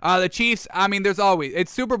 The Chiefs,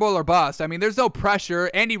 it's Super Bowl or bust. There's no pressure.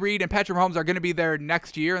 Andy Reid and Patrick Mahomes are going to be there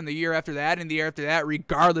next year and the year after that and the year after that,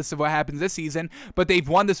 regardless of what happens this season. But they've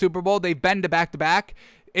won the Super Bowl. They've been to back-to-back.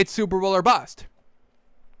 It's Super Bowl or bust.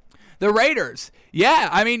 The Raiders. Yeah,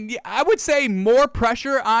 I mean, I would say more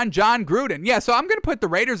pressure on John Gruden. Yeah, so I'm going to put the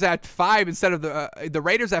Raiders at 5 instead of the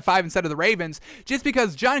Raiders at 5 instead of the Ravens, just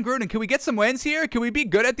because John Gruden, can we get some wins here? Can we be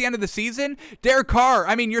good at the end of the season? Derek Carr,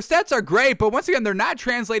 I mean, your stats are great, but once again, they're not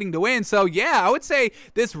translating to wins. So yeah, I would say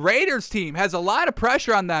this Raiders team has a lot of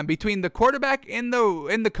pressure on them between the quarterback and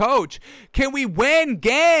the coach. Can we win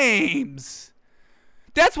games?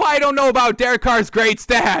 That's why I don't know about Derek Carr's great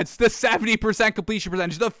stats, the 70% completion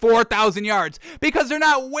percentage, the 4,000 yards, because they're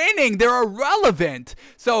not winning. They're irrelevant.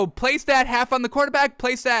 So place that half on the quarterback,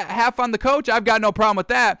 place that half on the coach. I've got no problem with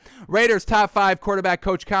that. Raiders top 5 quarterback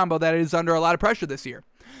coach combo that is under a lot of pressure this year.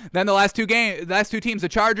 Then the last two teams, the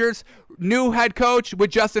Chargers, new head coach with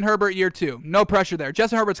Justin Herbert year 2. No pressure there.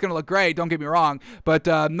 Justin Herbert's going to look great, don't get me wrong, but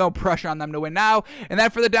no pressure on them to win now. And then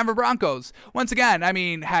for the Denver Broncos, once again, I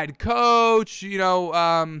mean, head coach, they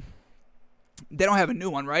don't have a new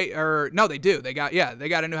one, right? Or no, they do. They got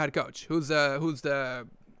a new head coach. Who's the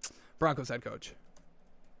Broncos head coach?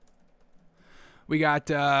 We got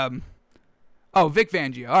Vic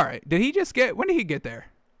Fangio. All right. When did he get there?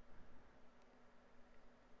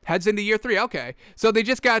 Heads into year 3. Okay. So they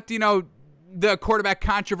just got, the quarterback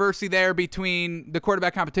controversy there between the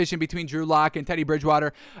quarterback competition between Drew Lock and Teddy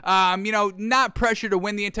Bridgewater. Not pressure to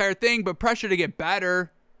win the entire thing, but pressure to get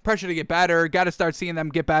better. Got to start seeing them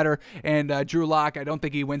get better. And Drew Lock, I don't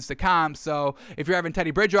think he wins the comp. So if you're having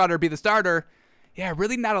Teddy Bridgewater be the starter, yeah,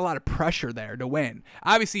 really not a lot of pressure there to win.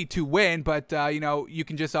 Obviously to win, but, you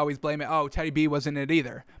can just always blame it. Oh, Teddy B wasn't it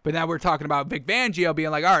either. But now we're talking about Vic Fangio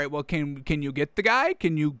being like, all right, well, can you get the guy?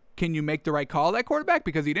 Can you make the right call at quarterback?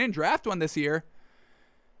 Because he didn't draft one this year.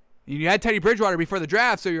 You had Teddy Bridgewater before the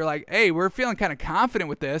draft, so you're like, hey, we're feeling kind of confident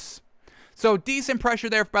with this. So decent pressure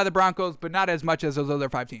there by the Broncos, but not as much as those other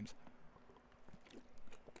 5 teams.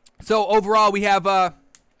 So overall, we have we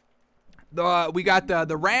got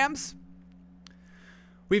the Rams.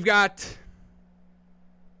 We've got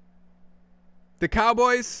the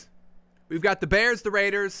Cowboys. We've got the Bears, the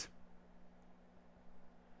Raiders.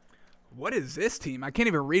 What is this team? I can't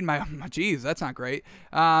even read my geez, that's not great.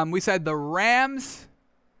 We said the Rams,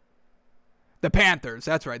 the Panthers.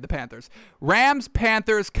 That's right, the Panthers. Rams,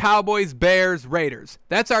 Panthers, Cowboys, Bears, Raiders.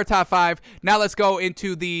 That's our top 5. Now let's go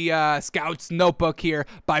into the Scouts notebook here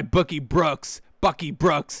by Bucky Brooks,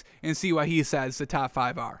 and see what he says the top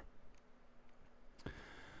 5 are.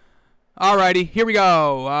 Alrighty, here we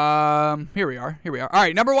go. Here we are. All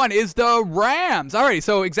right, number 1 is the Rams. Alrighty,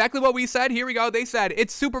 so exactly what we said. Here we go. They said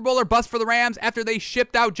it's Super Bowl or bust for the Rams after they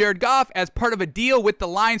shipped out Jared Goff as part of a deal with the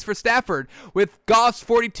Lions for Stafford. With Goff's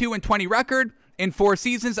 42-20 record in 4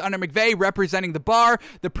 seasons under McVay representing the bar,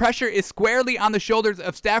 the pressure is squarely on the shoulders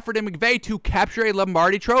of Stafford and McVay to capture a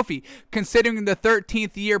Lombardi trophy. Considering the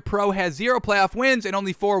 13th year pro has 0 playoff wins and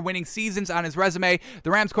only 4 winning seasons on his resume, the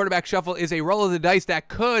Rams quarterback shuffle is a roll of the dice that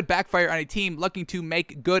could backfire on a team looking to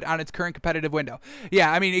make good on its current competitive window.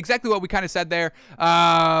 Yeah, I mean, exactly what we kind of said there.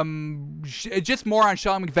 Just more on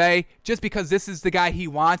Sean McVay, just because this is the guy he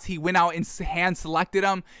wants. He went out and hand-selected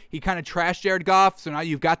him. He kind of trashed Jared Goff, so now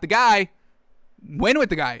you've got the guy. Win with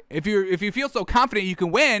the guy. If you feel so confident you can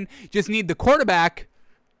win, just need the quarterback,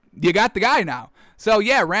 you got the guy now. So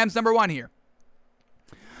yeah, Rams number 1 here.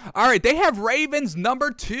 All right, they have Ravens number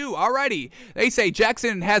 2 already. They say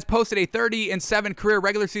Jackson has posted a 30-7 career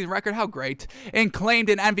regular season record. How great. And claimed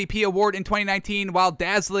an MVP award in 2019 while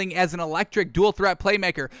dazzling as an electric dual-threat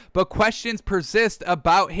playmaker. But questions persist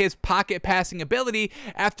about his pocket passing ability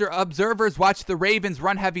after observers watched the Ravens'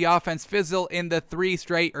 run-heavy offense fizzle in the 3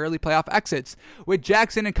 straight early playoff exits. With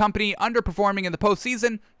Jackson and company underperforming in the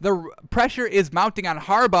postseason, the pressure is mounting on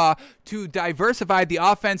Harbaugh to diversify the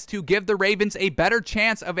offense to give the Ravens a better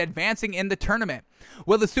chance of advancing in the tournament.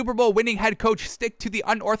 Will the Super Bowl winning head coach stick to the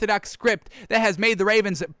unorthodox script that has made the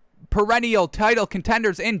Ravens perennial title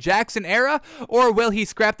contenders in Jackson era, or will he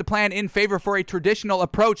scrap the plan in favor for a traditional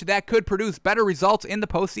approach that could produce better results in the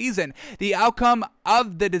postseason? The outcome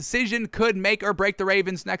of the decision could make or break the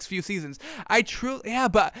Ravens' next few seasons.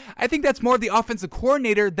 But I think that's more of the offensive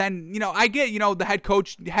coordinator than, I get, the head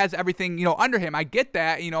coach has everything, under him. I get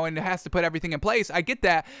that, and has to put everything in place. I get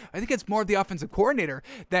that. I think it's more of the offensive coordinator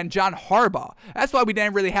than John Harbaugh. That's why we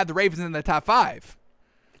didn't really have the Ravens in the top 5.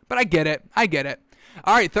 But I get it.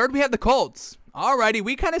 All right, third we have the Colts. Alrighty,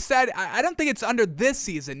 we kind of said I don't think it's under this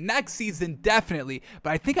season. Next season, definitely.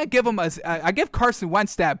 But I think I give Carson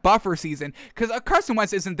Wentz that buffer season because Carson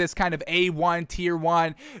Wentz isn't this kind of A1, Tier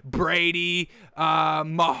 1, Brady,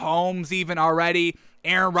 Mahomes even already.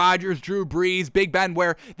 Aaron Rodgers, Drew Brees, Big Ben,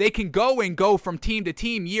 where they can go from team to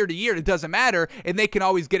team, year to year. It doesn't matter, and they can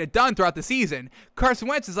always get it done throughout the season. Carson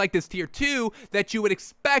Wentz is like this Tier 2 that you would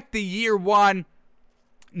expect the year 1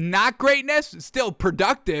 not greatness, still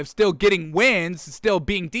productive, still getting wins, still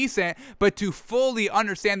being decent, but to fully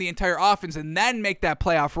understand the entire offense and then make that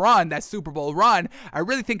playoff run, that Super Bowl run, I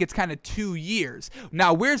really think it's kind of 2 years.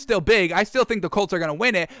 Now, we're still big. I still think the Colts are going to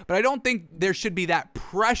win it, but I don't think there should be that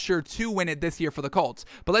pressure to win it this year for the Colts.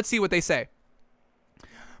 But let's see what they say.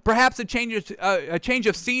 Perhaps a change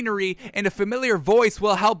of scenery and a familiar voice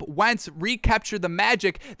will help Wentz recapture the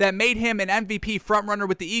magic that made him an MVP frontrunner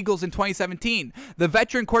with the Eagles in 2017. The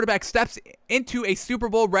veteran quarterback steps into a Super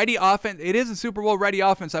Bowl ready offense. It is a Super Bowl ready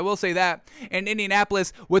offense, I will say that. In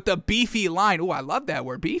Indianapolis with a beefy line. Oh, I love that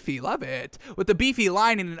word, beefy. Love it. With a beefy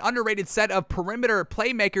line and an underrated set of perimeter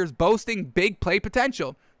playmakers boasting big play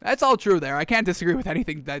potential. That's all true there. I can't disagree with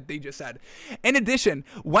anything that they just said. In addition,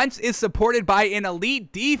 Wentz is supported by an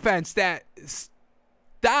elite defense that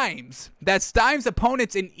stymies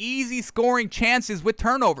opponents in easy scoring chances with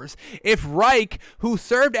turnovers. If Reich, who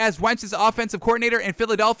served as Wentz's offensive coordinator in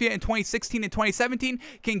Philadelphia in 2016 and 2017,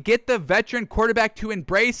 can get the veteran quarterback to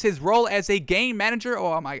embrace his role as a game manager,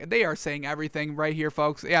 oh my God, they are saying everything right here,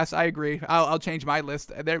 folks. Yes, I agree. I'll change my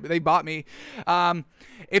list. They bought me.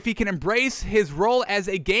 If he can embrace his role as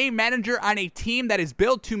a game manager on a team that is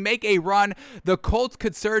built to make a run, the Colts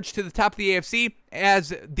could surge to the top of the AFC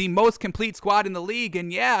as the most complete squad in the league.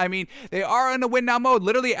 And yeah, I mean, they are in a win now mode.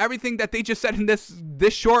 Literally everything that they just said in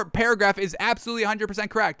this short paragraph is absolutely 100%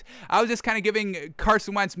 correct. I was just kind of giving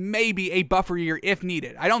Carson Wentz maybe a buffer year if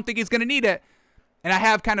needed. I don't think he's going to need it. And I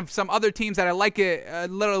have kind of some other teams that I like it a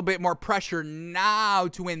little bit more pressure now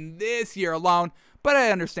to win this year alone, but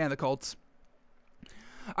I understand the Colts.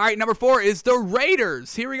 All right, number 4 is the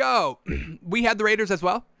Raiders. Here we go. We had the Raiders as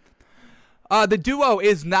well. The duo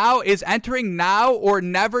is entering now or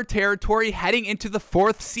never territory heading into the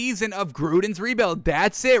 4th season of Gruden's rebuild.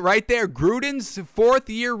 That's it right there. Gruden's 4th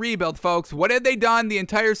year rebuild, folks. What had they done the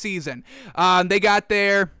entire season? They got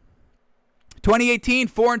their 2018,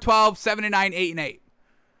 4-12, 7-9,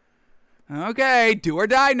 8-8. Okay, do or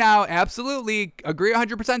die now. Absolutely. Agree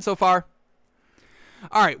 100% so far.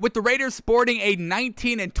 All right, with the Raiders sporting a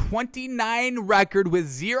 19-29 record with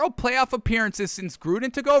 0 playoff appearances since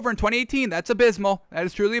Gruden took over in 2018, that's abysmal. That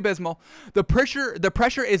is truly abysmal. The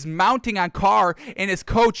pressure is mounting on Carr and his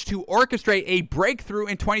coach to orchestrate a breakthrough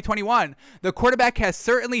in 2021. The quarterback has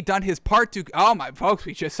certainly done his part to. Oh my folks,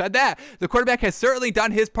 we just said that. The quarterback has certainly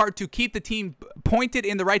done his part to keep the team pointed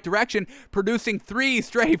in the right direction, producing 3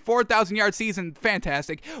 straight 4,000-yard seasons.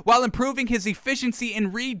 Fantastic. While improving his efficiency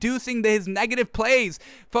and reducing his negative plays.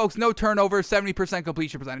 Folks, no turnover, 70%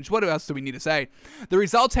 completion percentage. What else do we need to say? The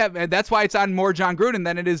results have, that's why it's on more John Gruden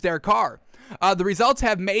than it is Derek Carr. The results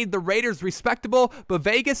have made the Raiders respectable, but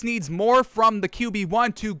Vegas needs more from the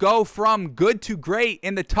QB1 to go from good to great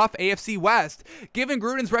in the tough AFC West. Given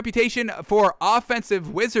Gruden's reputation for offensive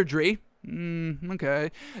wizardry,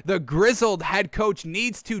 okay. The grizzled head coach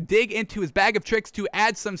needs to dig into his bag of tricks to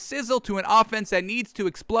add some sizzle to an offense that needs to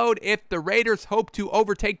explode if the Raiders hope to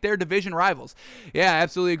overtake their division rivals. Yeah, I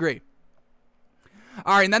absolutely agree.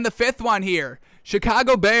 All right, and then the 5th one here.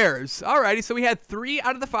 Chicago Bears. Alrighty, so we had 3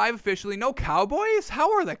 out of the 5 officially. No Cowboys?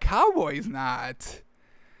 How are the Cowboys not?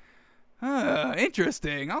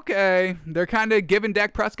 Interesting. Okay. They're kind of giving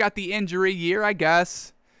Dak Prescott the injury year, I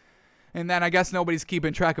guess. And then I guess nobody's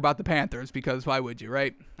keeping track about the Panthers because why would you,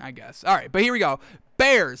 right? I guess. All right, but here we go.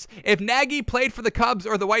 Bears. If Nagy played for the Cubs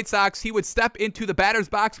or the White Sox, he would step into the batter's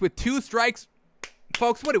box with 2 strikes.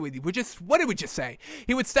 Folks, what did we just say?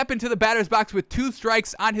 He would step into the batter's box with 2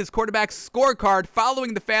 strikes on his quarterback's scorecard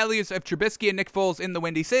following the failures of Trubisky and Nick Foles in the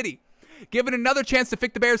Windy City. Given another chance to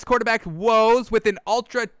fix the Bears' quarterback woes with an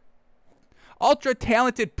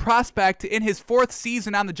ultra-talented prospect in his 4th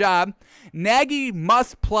season on the job, Nagy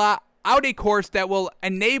must plot out a course that will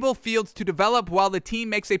enable Fields to develop while the team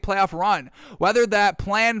makes a playoff run. Whether that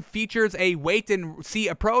plan features a wait-and-see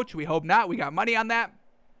approach, we hope not. We got money on that.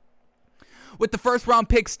 With the 1st-round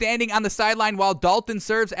pick standing on the sideline while Dalton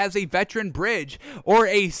serves as a veteran bridge, or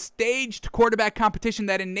a staged quarterback competition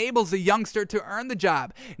that enables a youngster to earn the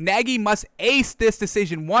job. Nagy must ace this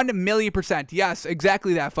decision 1,000,000%. Yes,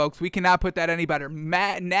 exactly that, folks. We cannot put that any better.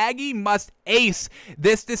 Nagy must ace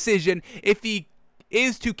this decision if he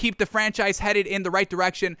is to keep the franchise headed in the right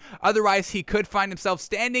direction. Otherwise, he could find himself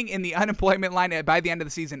standing in the unemployment line by the end of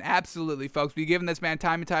the season. Absolutely, folks. We've given this man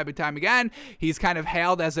time and time again. He's kind of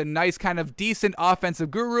hailed as a nice, kind of decent offensive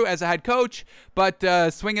guru as a head coach, but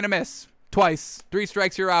swing and a miss. Twice. 3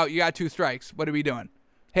 strikes, you're out. You got 2 strikes. What are we doing?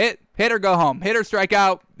 Hit or go home. Hit or strike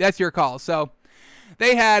out. That's your call. So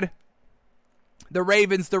they had the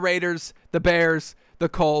Ravens, the Raiders, the Bears, the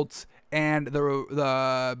Colts, and the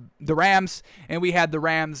Rams, and we had the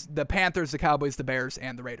Rams, the Panthers, the Cowboys, the Bears,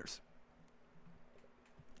 and the Raiders.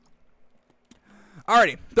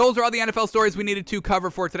 Alrighty, those are all the NFL stories we needed to cover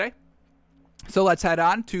for today. So let's head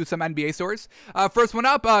on to some NBA stories. First one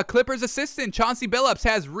up, Clippers assistant Chauncey Billups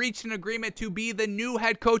has reached an agreement to be the new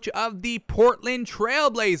head coach of the Portland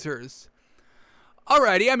Trailblazers.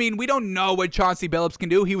 Alrighty, I mean, we don't know what Chauncey Billups can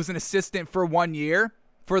do. He was an assistant for 1 year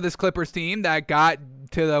for this Clippers team that got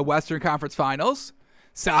to the Western Conference Finals.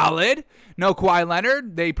 Solid. No Kawhi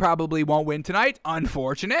Leonard. They probably won't win tonight.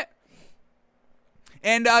 Unfortunate.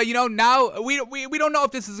 And, now we don't know if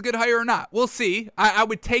this is a good hire or not. We'll see. I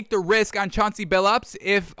would take the risk on Chauncey Billups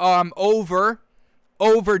if over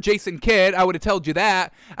Jason Kidd. I would have told you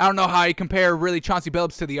that. I don't know how you compare really Chauncey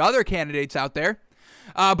Billups to the other candidates out there.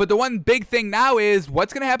 But the one big thing now is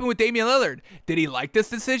what's going to happen with Damian Lillard. Did he like this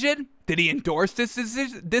decision? Did he endorse this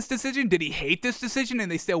decision? Did he hate this decision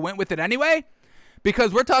and they still went with it anyway?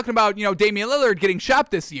 Because we're talking about, Damian Lillard getting shopped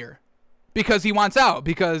this year. Because he wants out,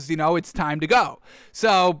 because, it's time to go.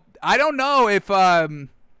 So, I don't know if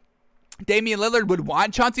Damian Lillard would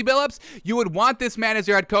want Chauncey Billups. You would want this man as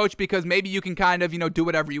your head coach because maybe you can kind of, do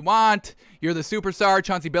whatever you want. You're the superstar.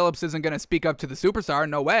 Chauncey Billups isn't going to speak up to the superstar.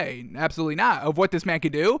 No way. Absolutely not. Of what this man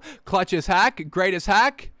could do. Clutch as heck. Great as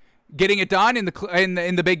heck. Getting it done in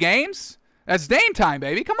the big games. That's Dame time,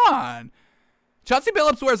 baby. Come on. Chauncey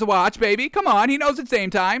Billups wears a watch, baby. Come on. He knows it's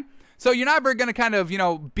Dame time. So you're never going to kind of,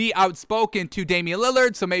 be outspoken to Damian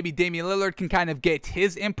Lillard. So maybe Damian Lillard can kind of get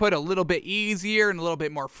his input a little bit easier and a little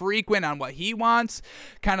bit more frequent on what he wants.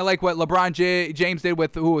 Kind of like what LeBron James did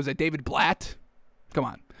with, who was it, David Blatt?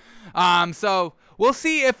 Come on. So we'll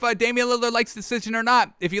see if Damian Lillard likes the decision or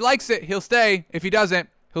not. If he likes it, he'll stay. If he doesn't,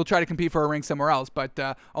 he'll try to compete for a ring somewhere else.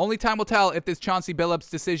 But only time will tell if this Chauncey Billups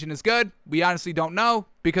decision is good. We honestly don't know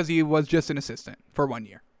because he was just an assistant for 1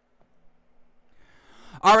 year.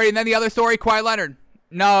 All right, and then the other story, Kawhi Leonard.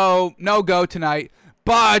 No go tonight.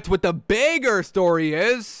 But what the bigger story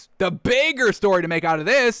is, the bigger story to make out of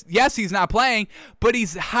this, yes, he's not playing, but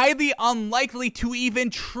he's highly unlikely to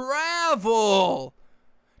even travel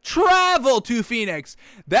to Phoenix.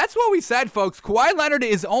 That's what we said, folks. Kawhi Leonard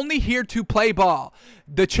is only here to play ball.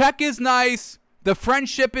 The check is nice. The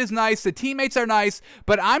friendship is nice. The teammates are nice.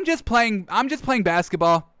 But I'm just playing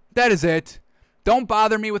basketball. That is it. Don't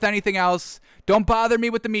bother me with anything else. Don't bother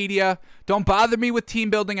me with the media. Don't bother me with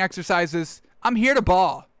team building exercises. I'm here to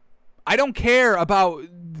ball. I don't care about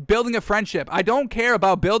building a friendship. I don't care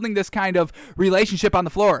about building this kind of relationship on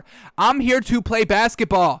the floor. I'm here to play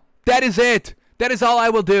basketball. That is it. That is all I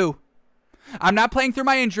will do. I'm not playing through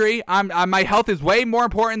my injury. My health is way more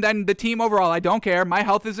important than the team overall. I don't care. My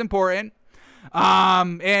health is important.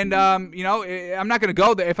 I'm not going to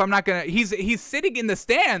go there if I'm not going to. He's sitting in the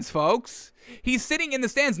stands, folks. He's sitting in the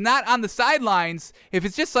stands, not on the sidelines. If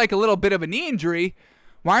it's just like a little bit of a knee injury,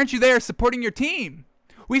 why aren't you there supporting your team?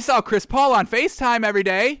 We saw Chris Paul on FaceTime every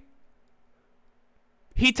day.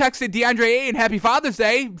 He texted DeAndre Ayton Happy Father's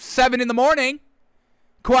Day, 7 in the morning.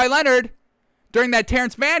 Kawhi Leonard, during that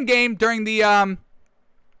Terrence Mann game, during the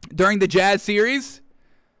Jazz series,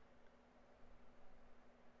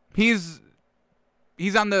 he's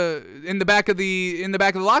in the back of the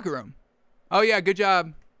locker room. Oh yeah, good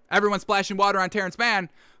job. Everyone's splashing water on Terrence Mann.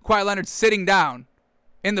 Kawhi Leonard sitting down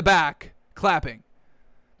in the back, clapping.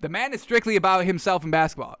 The man is strictly about himself in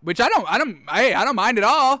basketball, which I don't mind at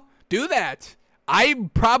all. Do that. I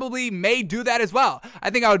probably may do that as well. I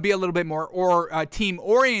think I would be a little bit more team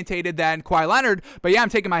orientated than Kawhi Leonard. But yeah, I'm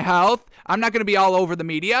taking my health. I'm not going to be all over the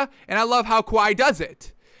media, and I love how Kawhi does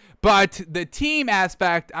it. But the team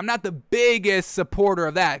aspect, I'm not the biggest supporter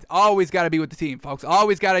of that. Always got to be with the team, folks.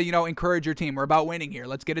 Always got to, encourage your team. We're about winning here.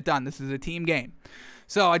 Let's get it done. This is a team game.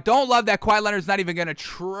 So I don't love that Kawhi Leonard's not even going to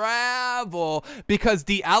travel because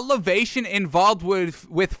the elevation involved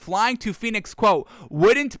with flying to Phoenix, quote,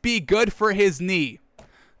 wouldn't be good for his knee.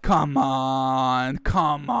 Come on.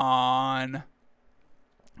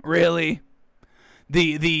 Really?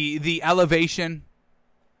 The elevation?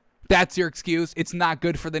 That's your excuse. It's not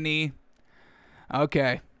good for the knee.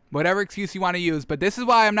 Okay. Whatever excuse you want to use. But this is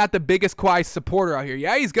why I'm not the biggest Kawhi supporter out here.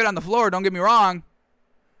 Yeah, he's good on the floor. Don't get me wrong.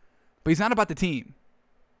 But he's not about the team.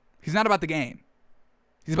 He's not about the game.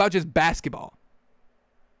 He's about just basketball.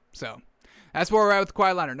 So, that's where we're at with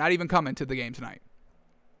Kawhi Leonard. Not even coming to the game tonight.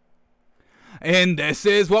 And this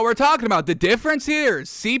is what we're talking about. The difference here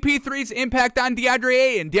is CP3's impact on DeAndre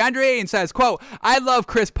Ayton. DeAndre Ayton says, quote, I love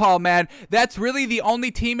Chris Paul, man. That's really the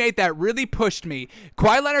only teammate that really pushed me.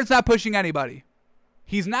 Kawhi Leonard's not pushing anybody.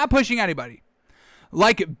 He's not pushing anybody.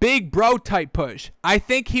 Like big bro type push. I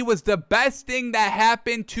think he was the best thing that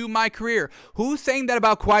happened to my career. Who's saying that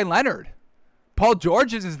about Kawhi Leonard? Paul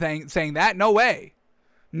George isn't saying that. No way.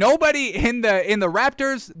 Nobody in the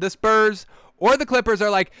Raptors, the Spurs, or the Clippers are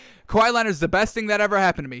like, Kawhi Leonard's the best thing that ever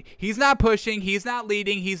happened to me. He's not pushing. He's not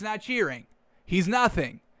leading. He's not cheering. He's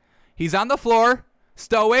nothing. He's on the floor,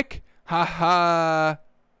 stoic. Ha ha.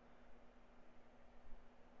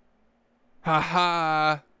 Ha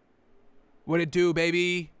ha. What it do,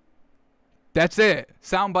 baby? That's it.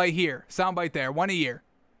 Soundbite here. Soundbite there. One a year.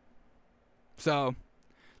 So,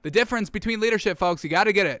 the difference between leadership, folks, you got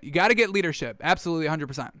to get it. You got to get leadership. Absolutely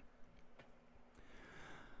 100%.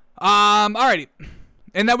 Alrighty.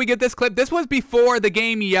 And then we get this clip. This was before the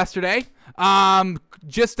game yesterday.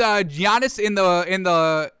 Just Giannis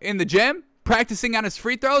in the gym practicing on his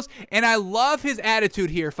free throws, and I love his attitude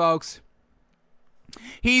here, folks.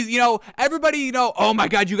 He's, everybody, oh my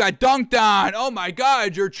God, you got dunked on. Oh my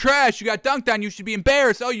God, you're trash. You got dunked on. You should be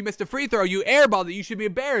embarrassed. Oh, you missed a free throw. You airballed it. You should be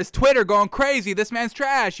embarrassed. Twitter going crazy. This man's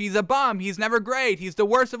trash. He's a bum. He's never great. He's the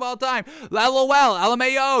worst of all time. LOL,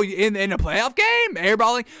 LMAO in a playoff game,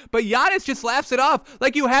 airballing. But Giannis just laughs it off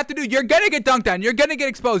like you have to do. You're going to get dunked on. You're going to get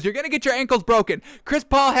exposed. You're going to get your ankles broken. Chris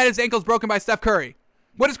Paul had his ankles broken by Steph Curry.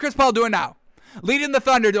 What is Chris Paul doing now? Leading the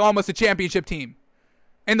Thunder to almost a championship team.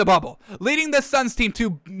 In the bubble, leading the Suns team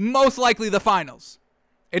to most likely the finals.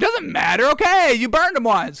 It doesn't matter. Okay, you burned him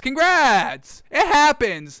once. Congrats. It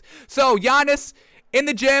happens. So Giannis in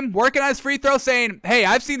the gym working on his free throw saying, hey,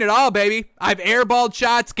 I've seen it all, baby. I've airballed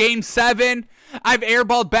shots game 7. I've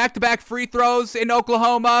airballed back-to-back free throws in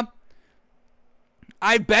Oklahoma.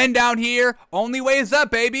 I've been down here. Only way is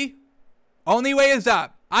up, baby. Only way is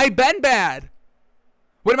up. I've been bad.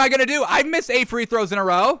 What am I going to do? I've missed 8 free throws in a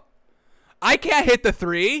row. I can't hit the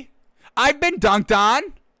 3. I've been dunked on.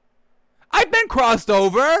 I've been crossed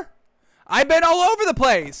over. I've been all over the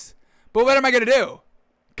place. But what am I going to do?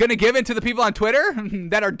 Going to give in to the people on Twitter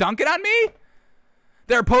that are dunking on me?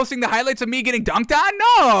 They're posting the highlights of me getting dunked on?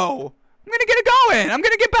 No. I'm going to get it going. I'm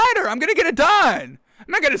going to get better. I'm going to get it done.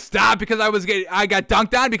 I'm not going to stop because I got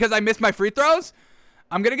dunked on because I missed my free throws.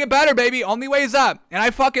 I'm going to get better, baby. Only way is up. And I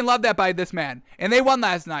fucking love that by this man. And they won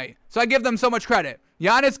last night. So I give them so much credit.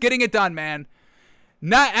 Giannis getting it done, man.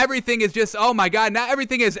 Not everything is just, oh my God, not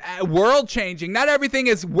everything is world changing. Not everything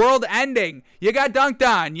is world ending. You got dunked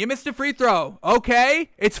on. You missed a free throw. Okay.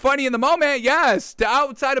 It's funny in the moment. Yes. To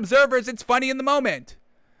outside observers, it's funny in the moment.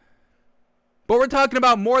 But we're talking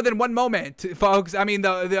about more than one moment, folks. I mean,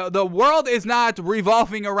 the world is not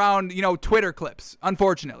revolving around, Twitter clips,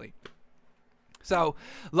 unfortunately. So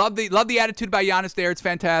love the attitude by Giannis there. It's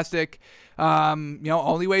fantastic.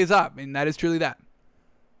 Only way is up, and that is truly that.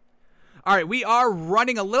 All right, we are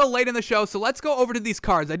running a little late in the show, so let's go over to these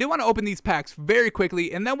cards. I do want to open these packs very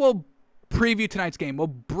quickly, and then we'll preview tonight's game. We'll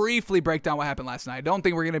briefly break down what happened last night. I don't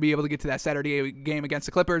think we're going to be able to get to that Saturday game against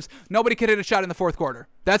the Clippers. Nobody could hit a shot in the fourth quarter.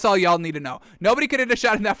 That's all y'all need to know. Nobody could hit a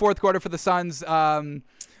shot in that fourth quarter for the Suns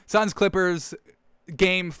Clippers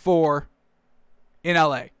game 4 in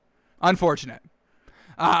LA. Unfortunate.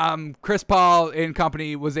 Chris Paul and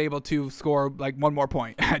company was able to score like 1 more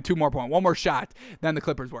point, 2 more points, 1 more shot than the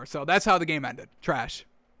Clippers were. So that's how the game ended. Trash.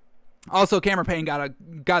 Also, Cameron Payne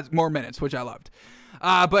got more minutes, which I loved.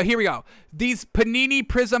 But here we go. These Panini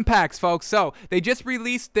Prism packs, folks. So they just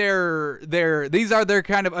released these are their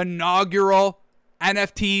kind of inaugural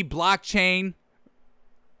NFT blockchain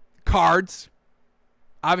cards.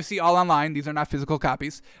 Obviously all online. These are not physical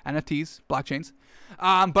copies. NFTs, blockchains.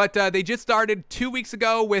 But they just started 2 weeks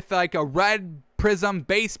ago with like a red Prism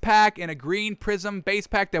base pack and a green Prism base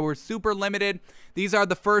pack that were super limited. These are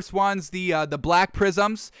the first ones, the black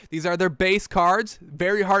Prisms. These are their base cards.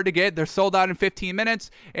 Very hard to get. They're sold out in 15 minutes,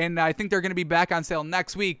 and I think they're going to be back on sale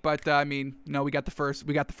next week. But we got the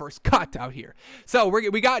first cut out here. So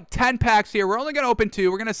we got 10 packs here. We're only going to open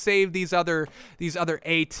 2. We're going to save these other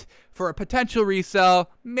 8 for a potential resale.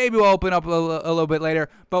 Maybe we'll open up a little bit later.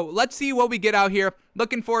 But let's see what we get out here.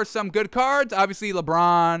 Looking for some good cards. Obviously,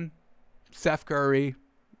 LeBron, Steph Curry,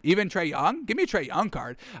 even Trae Young. Give me a Trae Young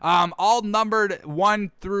card. All numbered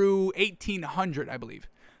 1 through 1800, I believe.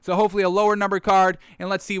 So hopefully a lower number card, and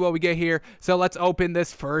let's see what we get here. So let's open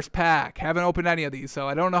this first pack. Haven't opened any of these, so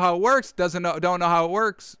I don't know how it works. Don't know how it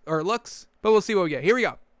works or looks, but we'll see what we get. Here we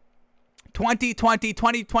go.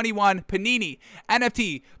 2020-2021 Panini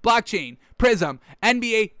NFT blockchain Prism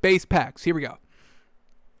NBA base packs. Here we go.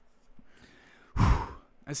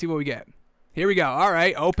 Let's see what we get. Here we go. All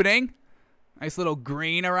right, opening. Nice little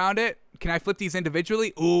green around it. Can I flip these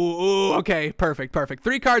individually? Ooh, okay, perfect.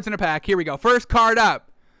 3 cards in a pack. Here we go. First card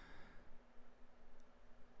up.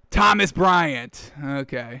 Thomas Bryant.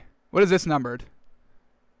 Okay. What is this numbered?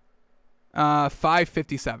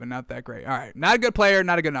 557. Not that great. All right. Not a good player.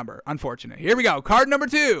 Not a good number. Unfortunate. Here we go. Card number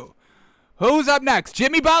 2. Who's up next?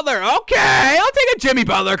 Jimmy Butler. Okay. I'll take a Jimmy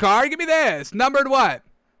Butler card. Give me this. Numbered what?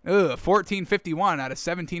 Ugh, 1451 out of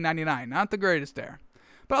 1799. Not the greatest there.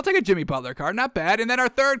 But I'll take a Jimmy Butler card. Not bad. And then our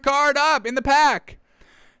third card up in the pack.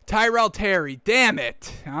 Tyrell Terry. Damn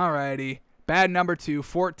it. Alrighty. Bad number 2.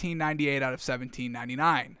 1498 out of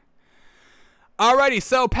 1799. Alrighty.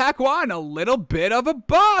 So pack 1. A little bit of a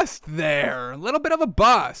bust there. A little bit of a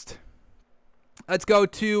bust. Let's go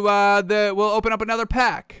to we'll open up another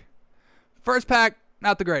pack. First pack,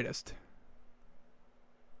 not the greatest.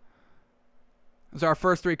 Those are our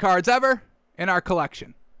first 3 cards ever in our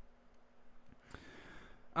collection.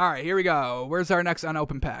 All right, here we go. Where's our next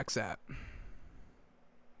unopened packs at?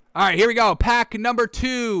 All right, here we go. Pack number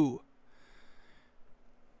 2.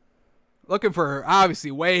 Looking for obviously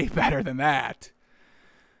way better than that.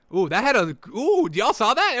 Ooh, that had a... Ooh, y'all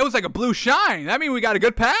saw that? It was like a blue shine. That means we got a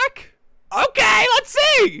good pack? Okay, let's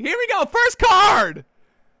see. Here we go. First card.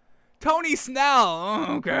 Tony Snell.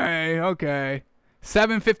 Okay.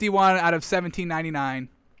 751 out of 1799.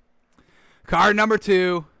 Card number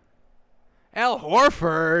 2. Al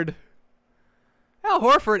Horford.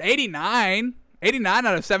 89. 89 out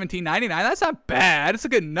of 1799. That's not bad. It's a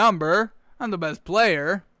good number. I'm the best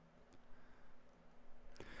player.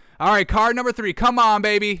 All right, card number 3. Come on,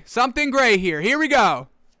 baby. Something gray here. Here we go.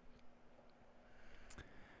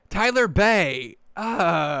 Tyler Bay.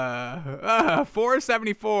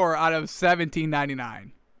 474 out of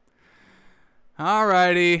 1799.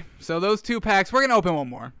 Alrighty. So those 2 packs. We're gonna open one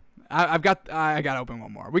more. I gotta open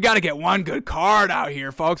one more. We gotta get one good card out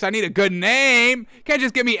here, folks. I need a good name. Can't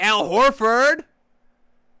just give me Al Horford.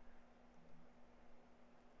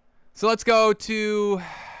 So let's go to...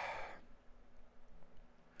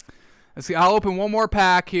 Let's see. I'll open one more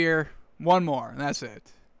pack here. One more. And that's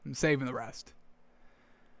it. I'm saving the rest.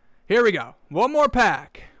 Here we go. One more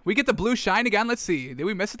pack. We get the blue shine again. Let's see. Did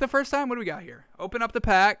we miss it the first time? What do we got here? Open up the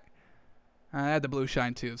pack. I had the blue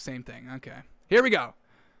shine too. Same thing. Okay. Here we go.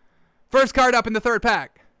 First card up in the third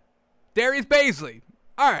pack. Darius Bazley.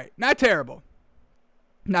 All right. Not terrible.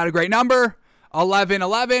 Not a great number.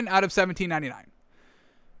 1111 out of 1799.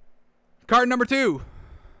 Card number 2.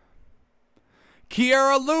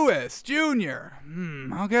 Kira Lewis Jr.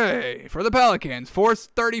 Okay. For the Pelicans.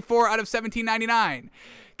 434 out of 1799.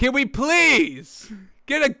 Can we please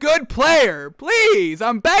get a good player? Please.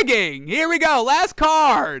 I'm begging. Here we go. Last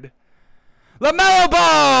card. LaMelo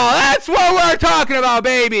Ball. That's what we're talking about,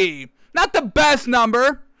 baby. Not the best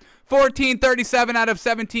number. 1437 out of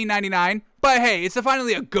 1799. But hey, it's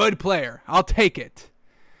finally a good player. I'll take it.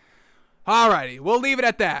 Alrighty. We'll leave it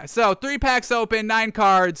at that. So 3 packs open. 9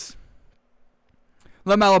 cards.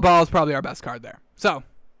 LaMelo Ball is probably our best card there. So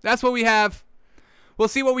that's what we have. We'll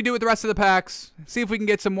see what we do with the rest of the packs. See if we can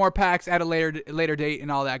get some more packs at a later date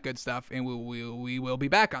and all that good stuff. And we will be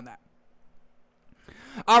back on that.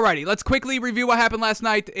 Alrighty, let's quickly review what happened last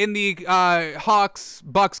night in the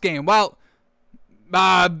Hawks-Bucks game. Well,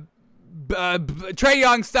 Trae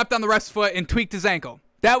Young stepped on the ref's foot and tweaked his ankle.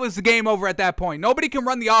 That was the game over at that point. Nobody can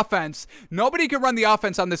run the offense. Nobody can run the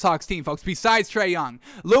offense on this Hawks team, folks, besides Trae Young.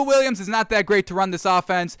 Lou Williams is not that great to run this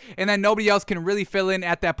offense, and then nobody else can really fill in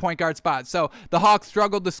at that point guard spot. So the Hawks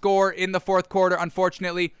struggled to score in the fourth quarter,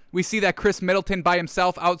 unfortunately. We see that Chris Middleton by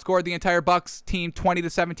himself outscored the entire Bucks team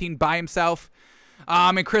 20-17 by himself.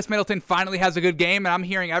 And Chris Middleton finally has a good game, and I'm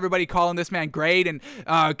hearing everybody calling this man great, and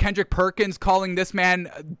Kendrick Perkins calling this man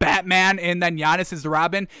Batman, and then Giannis is the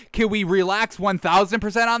Robin. Can we relax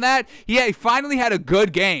 1,000% on that? Yeah, he finally had a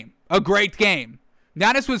good game, a great game.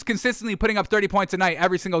 Giannis was consistently putting up 30 points a night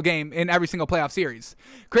every single game in every single playoff series.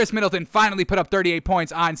 Chris Middleton finally put up 38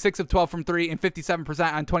 points on 6 of 12 from 3 and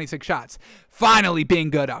 57% on 26 shots. Finally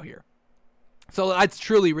being good out here. So let's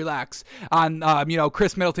truly relax on,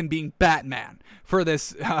 Chris Middleton being Batman for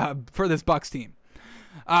this Bucks team.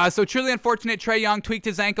 So truly unfortunate. Trae Young tweaked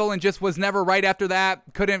his ankle and just was never right after that.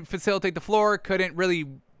 Couldn't facilitate the floor. Couldn't really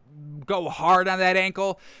go hard on that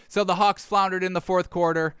ankle. So the Hawks floundered in the fourth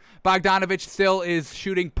quarter. Bogdanovic still is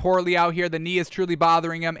shooting poorly out here. The knee is truly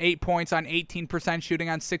bothering him. 8 points on 18% shooting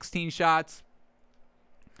on 16 shots.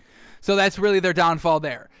 So that's really their downfall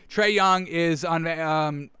there. Trae Young is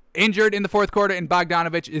injured in the fourth quarter, and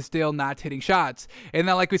Bogdanovic is still not hitting shots. And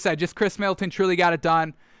then, like we said, just Chris Middleton truly got it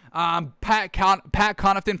done. Pat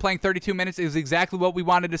Connaughton playing 32 minutes is exactly what we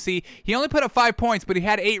wanted to see. He only put up 5 points, but he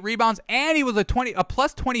had 8 rebounds, and he was a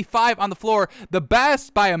plus 25 on the floor, the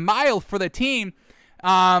best by a mile for the team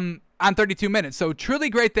on 32 minutes. So truly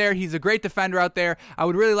great there. He's a great defender out there. I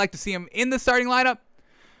would really like to see him in the starting lineup.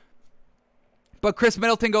 But Chris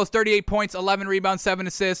Middleton goes 38 points, 11 rebounds, 7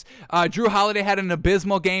 assists. Drew Holiday had an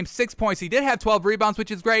abysmal game, 6 points. He did have 12 rebounds, which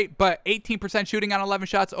is great, but 18% shooting on 11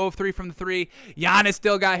 shots, 0 of 3 from the 3. Giannis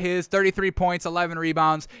still got his 33 points, 11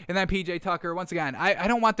 rebounds. And then PJ Tucker, once again, I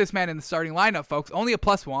don't want this man in the starting lineup, folks. Only a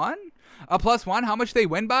 +1? A +1? How much they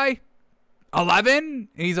win by? 11?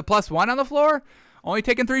 And he's a +1 on the floor? Only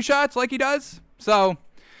taking 3 shots like he does? So,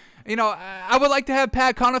 you know, I would like to have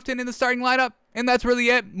Pat Connaughton in the starting lineup. And that's really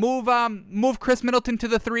it. Move Chris Middleton to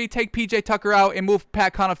the 3, take PJ Tucker out, and move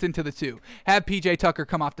Pat Connaughton to the 2. Have PJ Tucker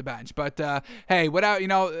come off the bench. But hey, without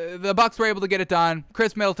the Bucks were able to get it done.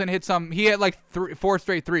 Chris Middleton hit like 4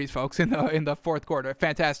 straight threes, folks, in the fourth quarter.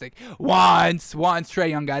 Fantastic. Once Trae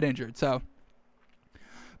Young got injured. So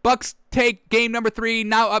Bucks take game number 3,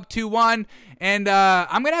 now up 2-1. And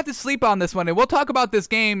I'm going to have to sleep on this one. And we'll talk about this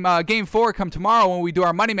game, game 4, come tomorrow when we do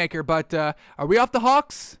our moneymaker. But are we off the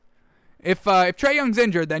Hawks? If Trae Young's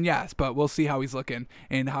injured, then yes, but we'll see how he's looking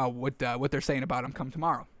and what they're saying about him come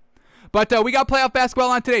tomorrow. But we got playoff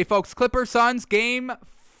basketball on today, folks. Clippers, Suns, game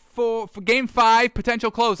 5,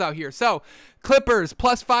 potential closeout here. So Clippers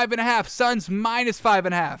 +5.5, Suns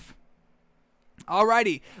 -5.5.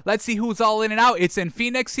 Alrighty, let's see who's all in and out. It's in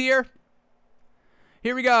Phoenix here.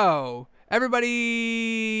 Here we go.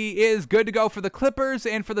 Everybody is good to go for the Clippers,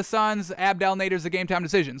 and for the Suns, Abdel Nader's a game time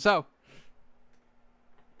decision. So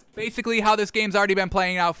basically how this game's already been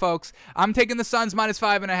playing out, folks. I'm taking the Suns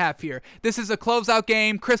 -5.5 here. This is a closeout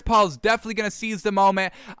game. Chris Paul's definitely going to seize the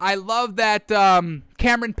moment. I love that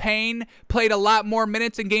Cameron Payne played a lot more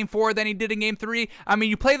minutes in game 4 than he did in game 3. I mean,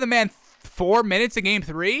 you play the man 4 minutes in game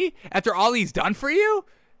 3 after all he's done for you?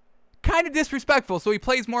 Kind of disrespectful. So he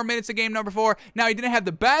plays more minutes in game number 4. Now, he didn't have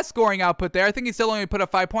the best scoring output there. I think he still only put up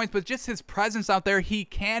 5 points, but just his presence out there, he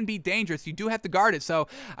can be dangerous. You do have to guard it. So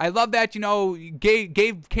I love that,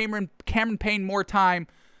 gave Cameron Payne more time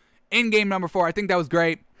in game number 4. I think that was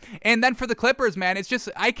great. And then for the Clippers, man, it's just,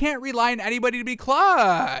 I can't rely on anybody to be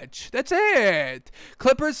clutch. That's it.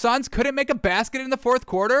 Clippers, Suns couldn't make a basket in the fourth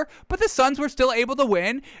quarter, but the Suns were still able to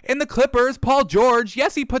win. And the Clippers, Paul George,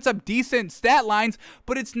 yes, he puts up decent stat lines,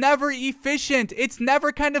 but it's never efficient. It's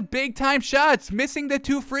never kind of big time shots. Missing the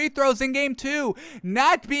 2 free throws in game 2.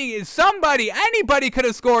 Not being, anybody could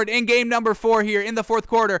have scored in game number 4 here in the fourth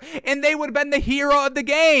quarter, and they would have been the hero of the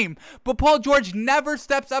game. But Paul George never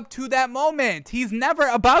steps up to that moment. He's never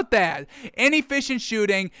about that. Inefficient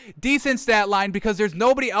shooting, decent stat line because there's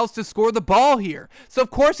nobody else to score the ball here. So of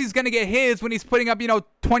course he's going to get his when he's putting up,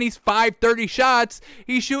 25, 30 shots.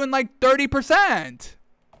 He's shooting like 30%.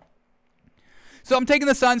 So I'm taking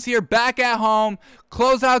the Suns here back at home,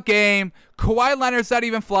 closeout game. Kawhi Leonard's not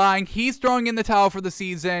even flying. He's throwing in the towel for the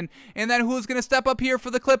season. And then who's going to step up here for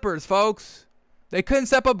the Clippers, folks? They couldn't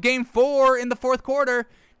step up game 4 in the fourth quarter.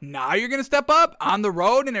 Now you're going to step up on the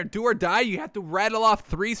road and they're do or die. You have to rattle off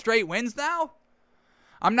 3 straight wins now?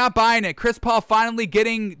 I'm not buying it. Chris Paul finally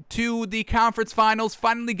getting to the conference finals,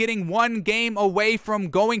 finally getting 1 game away from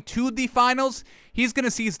going to the finals. He's going to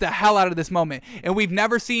seize the hell out of this moment. And we've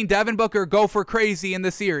never seen Devin Booker go for crazy in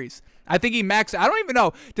this series. I think he maxed. I don't even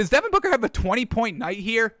know. Does Devin Booker have a 20-point night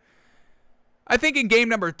here? I think in game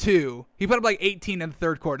number 2, he put up like 18 in the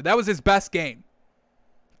third quarter. That was his best game.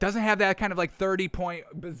 Doesn't have that kind of like 30-point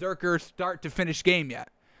berserker start to finish game yet.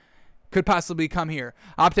 Could possibly come here.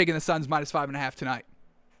 I'm taking the Suns -5.5 tonight.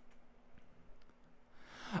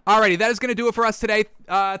 Alrighty, that is going to do it for us today.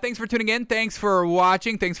 Thanks for tuning in. Thanks for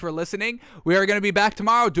watching. Thanks for listening. We are going to be back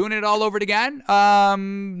tomorrow doing it all over again.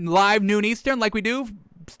 Live noon Eastern like we do.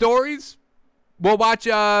 Stories. We'll watch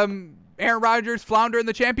Aaron Rodgers flounder in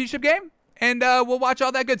the championship game. And we'll watch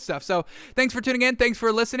all that good stuff. So thanks for tuning in. Thanks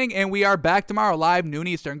for listening. And we are back tomorrow live noon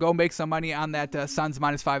Eastern. Go make some money on that Suns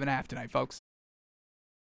 -5.5 tonight, folks.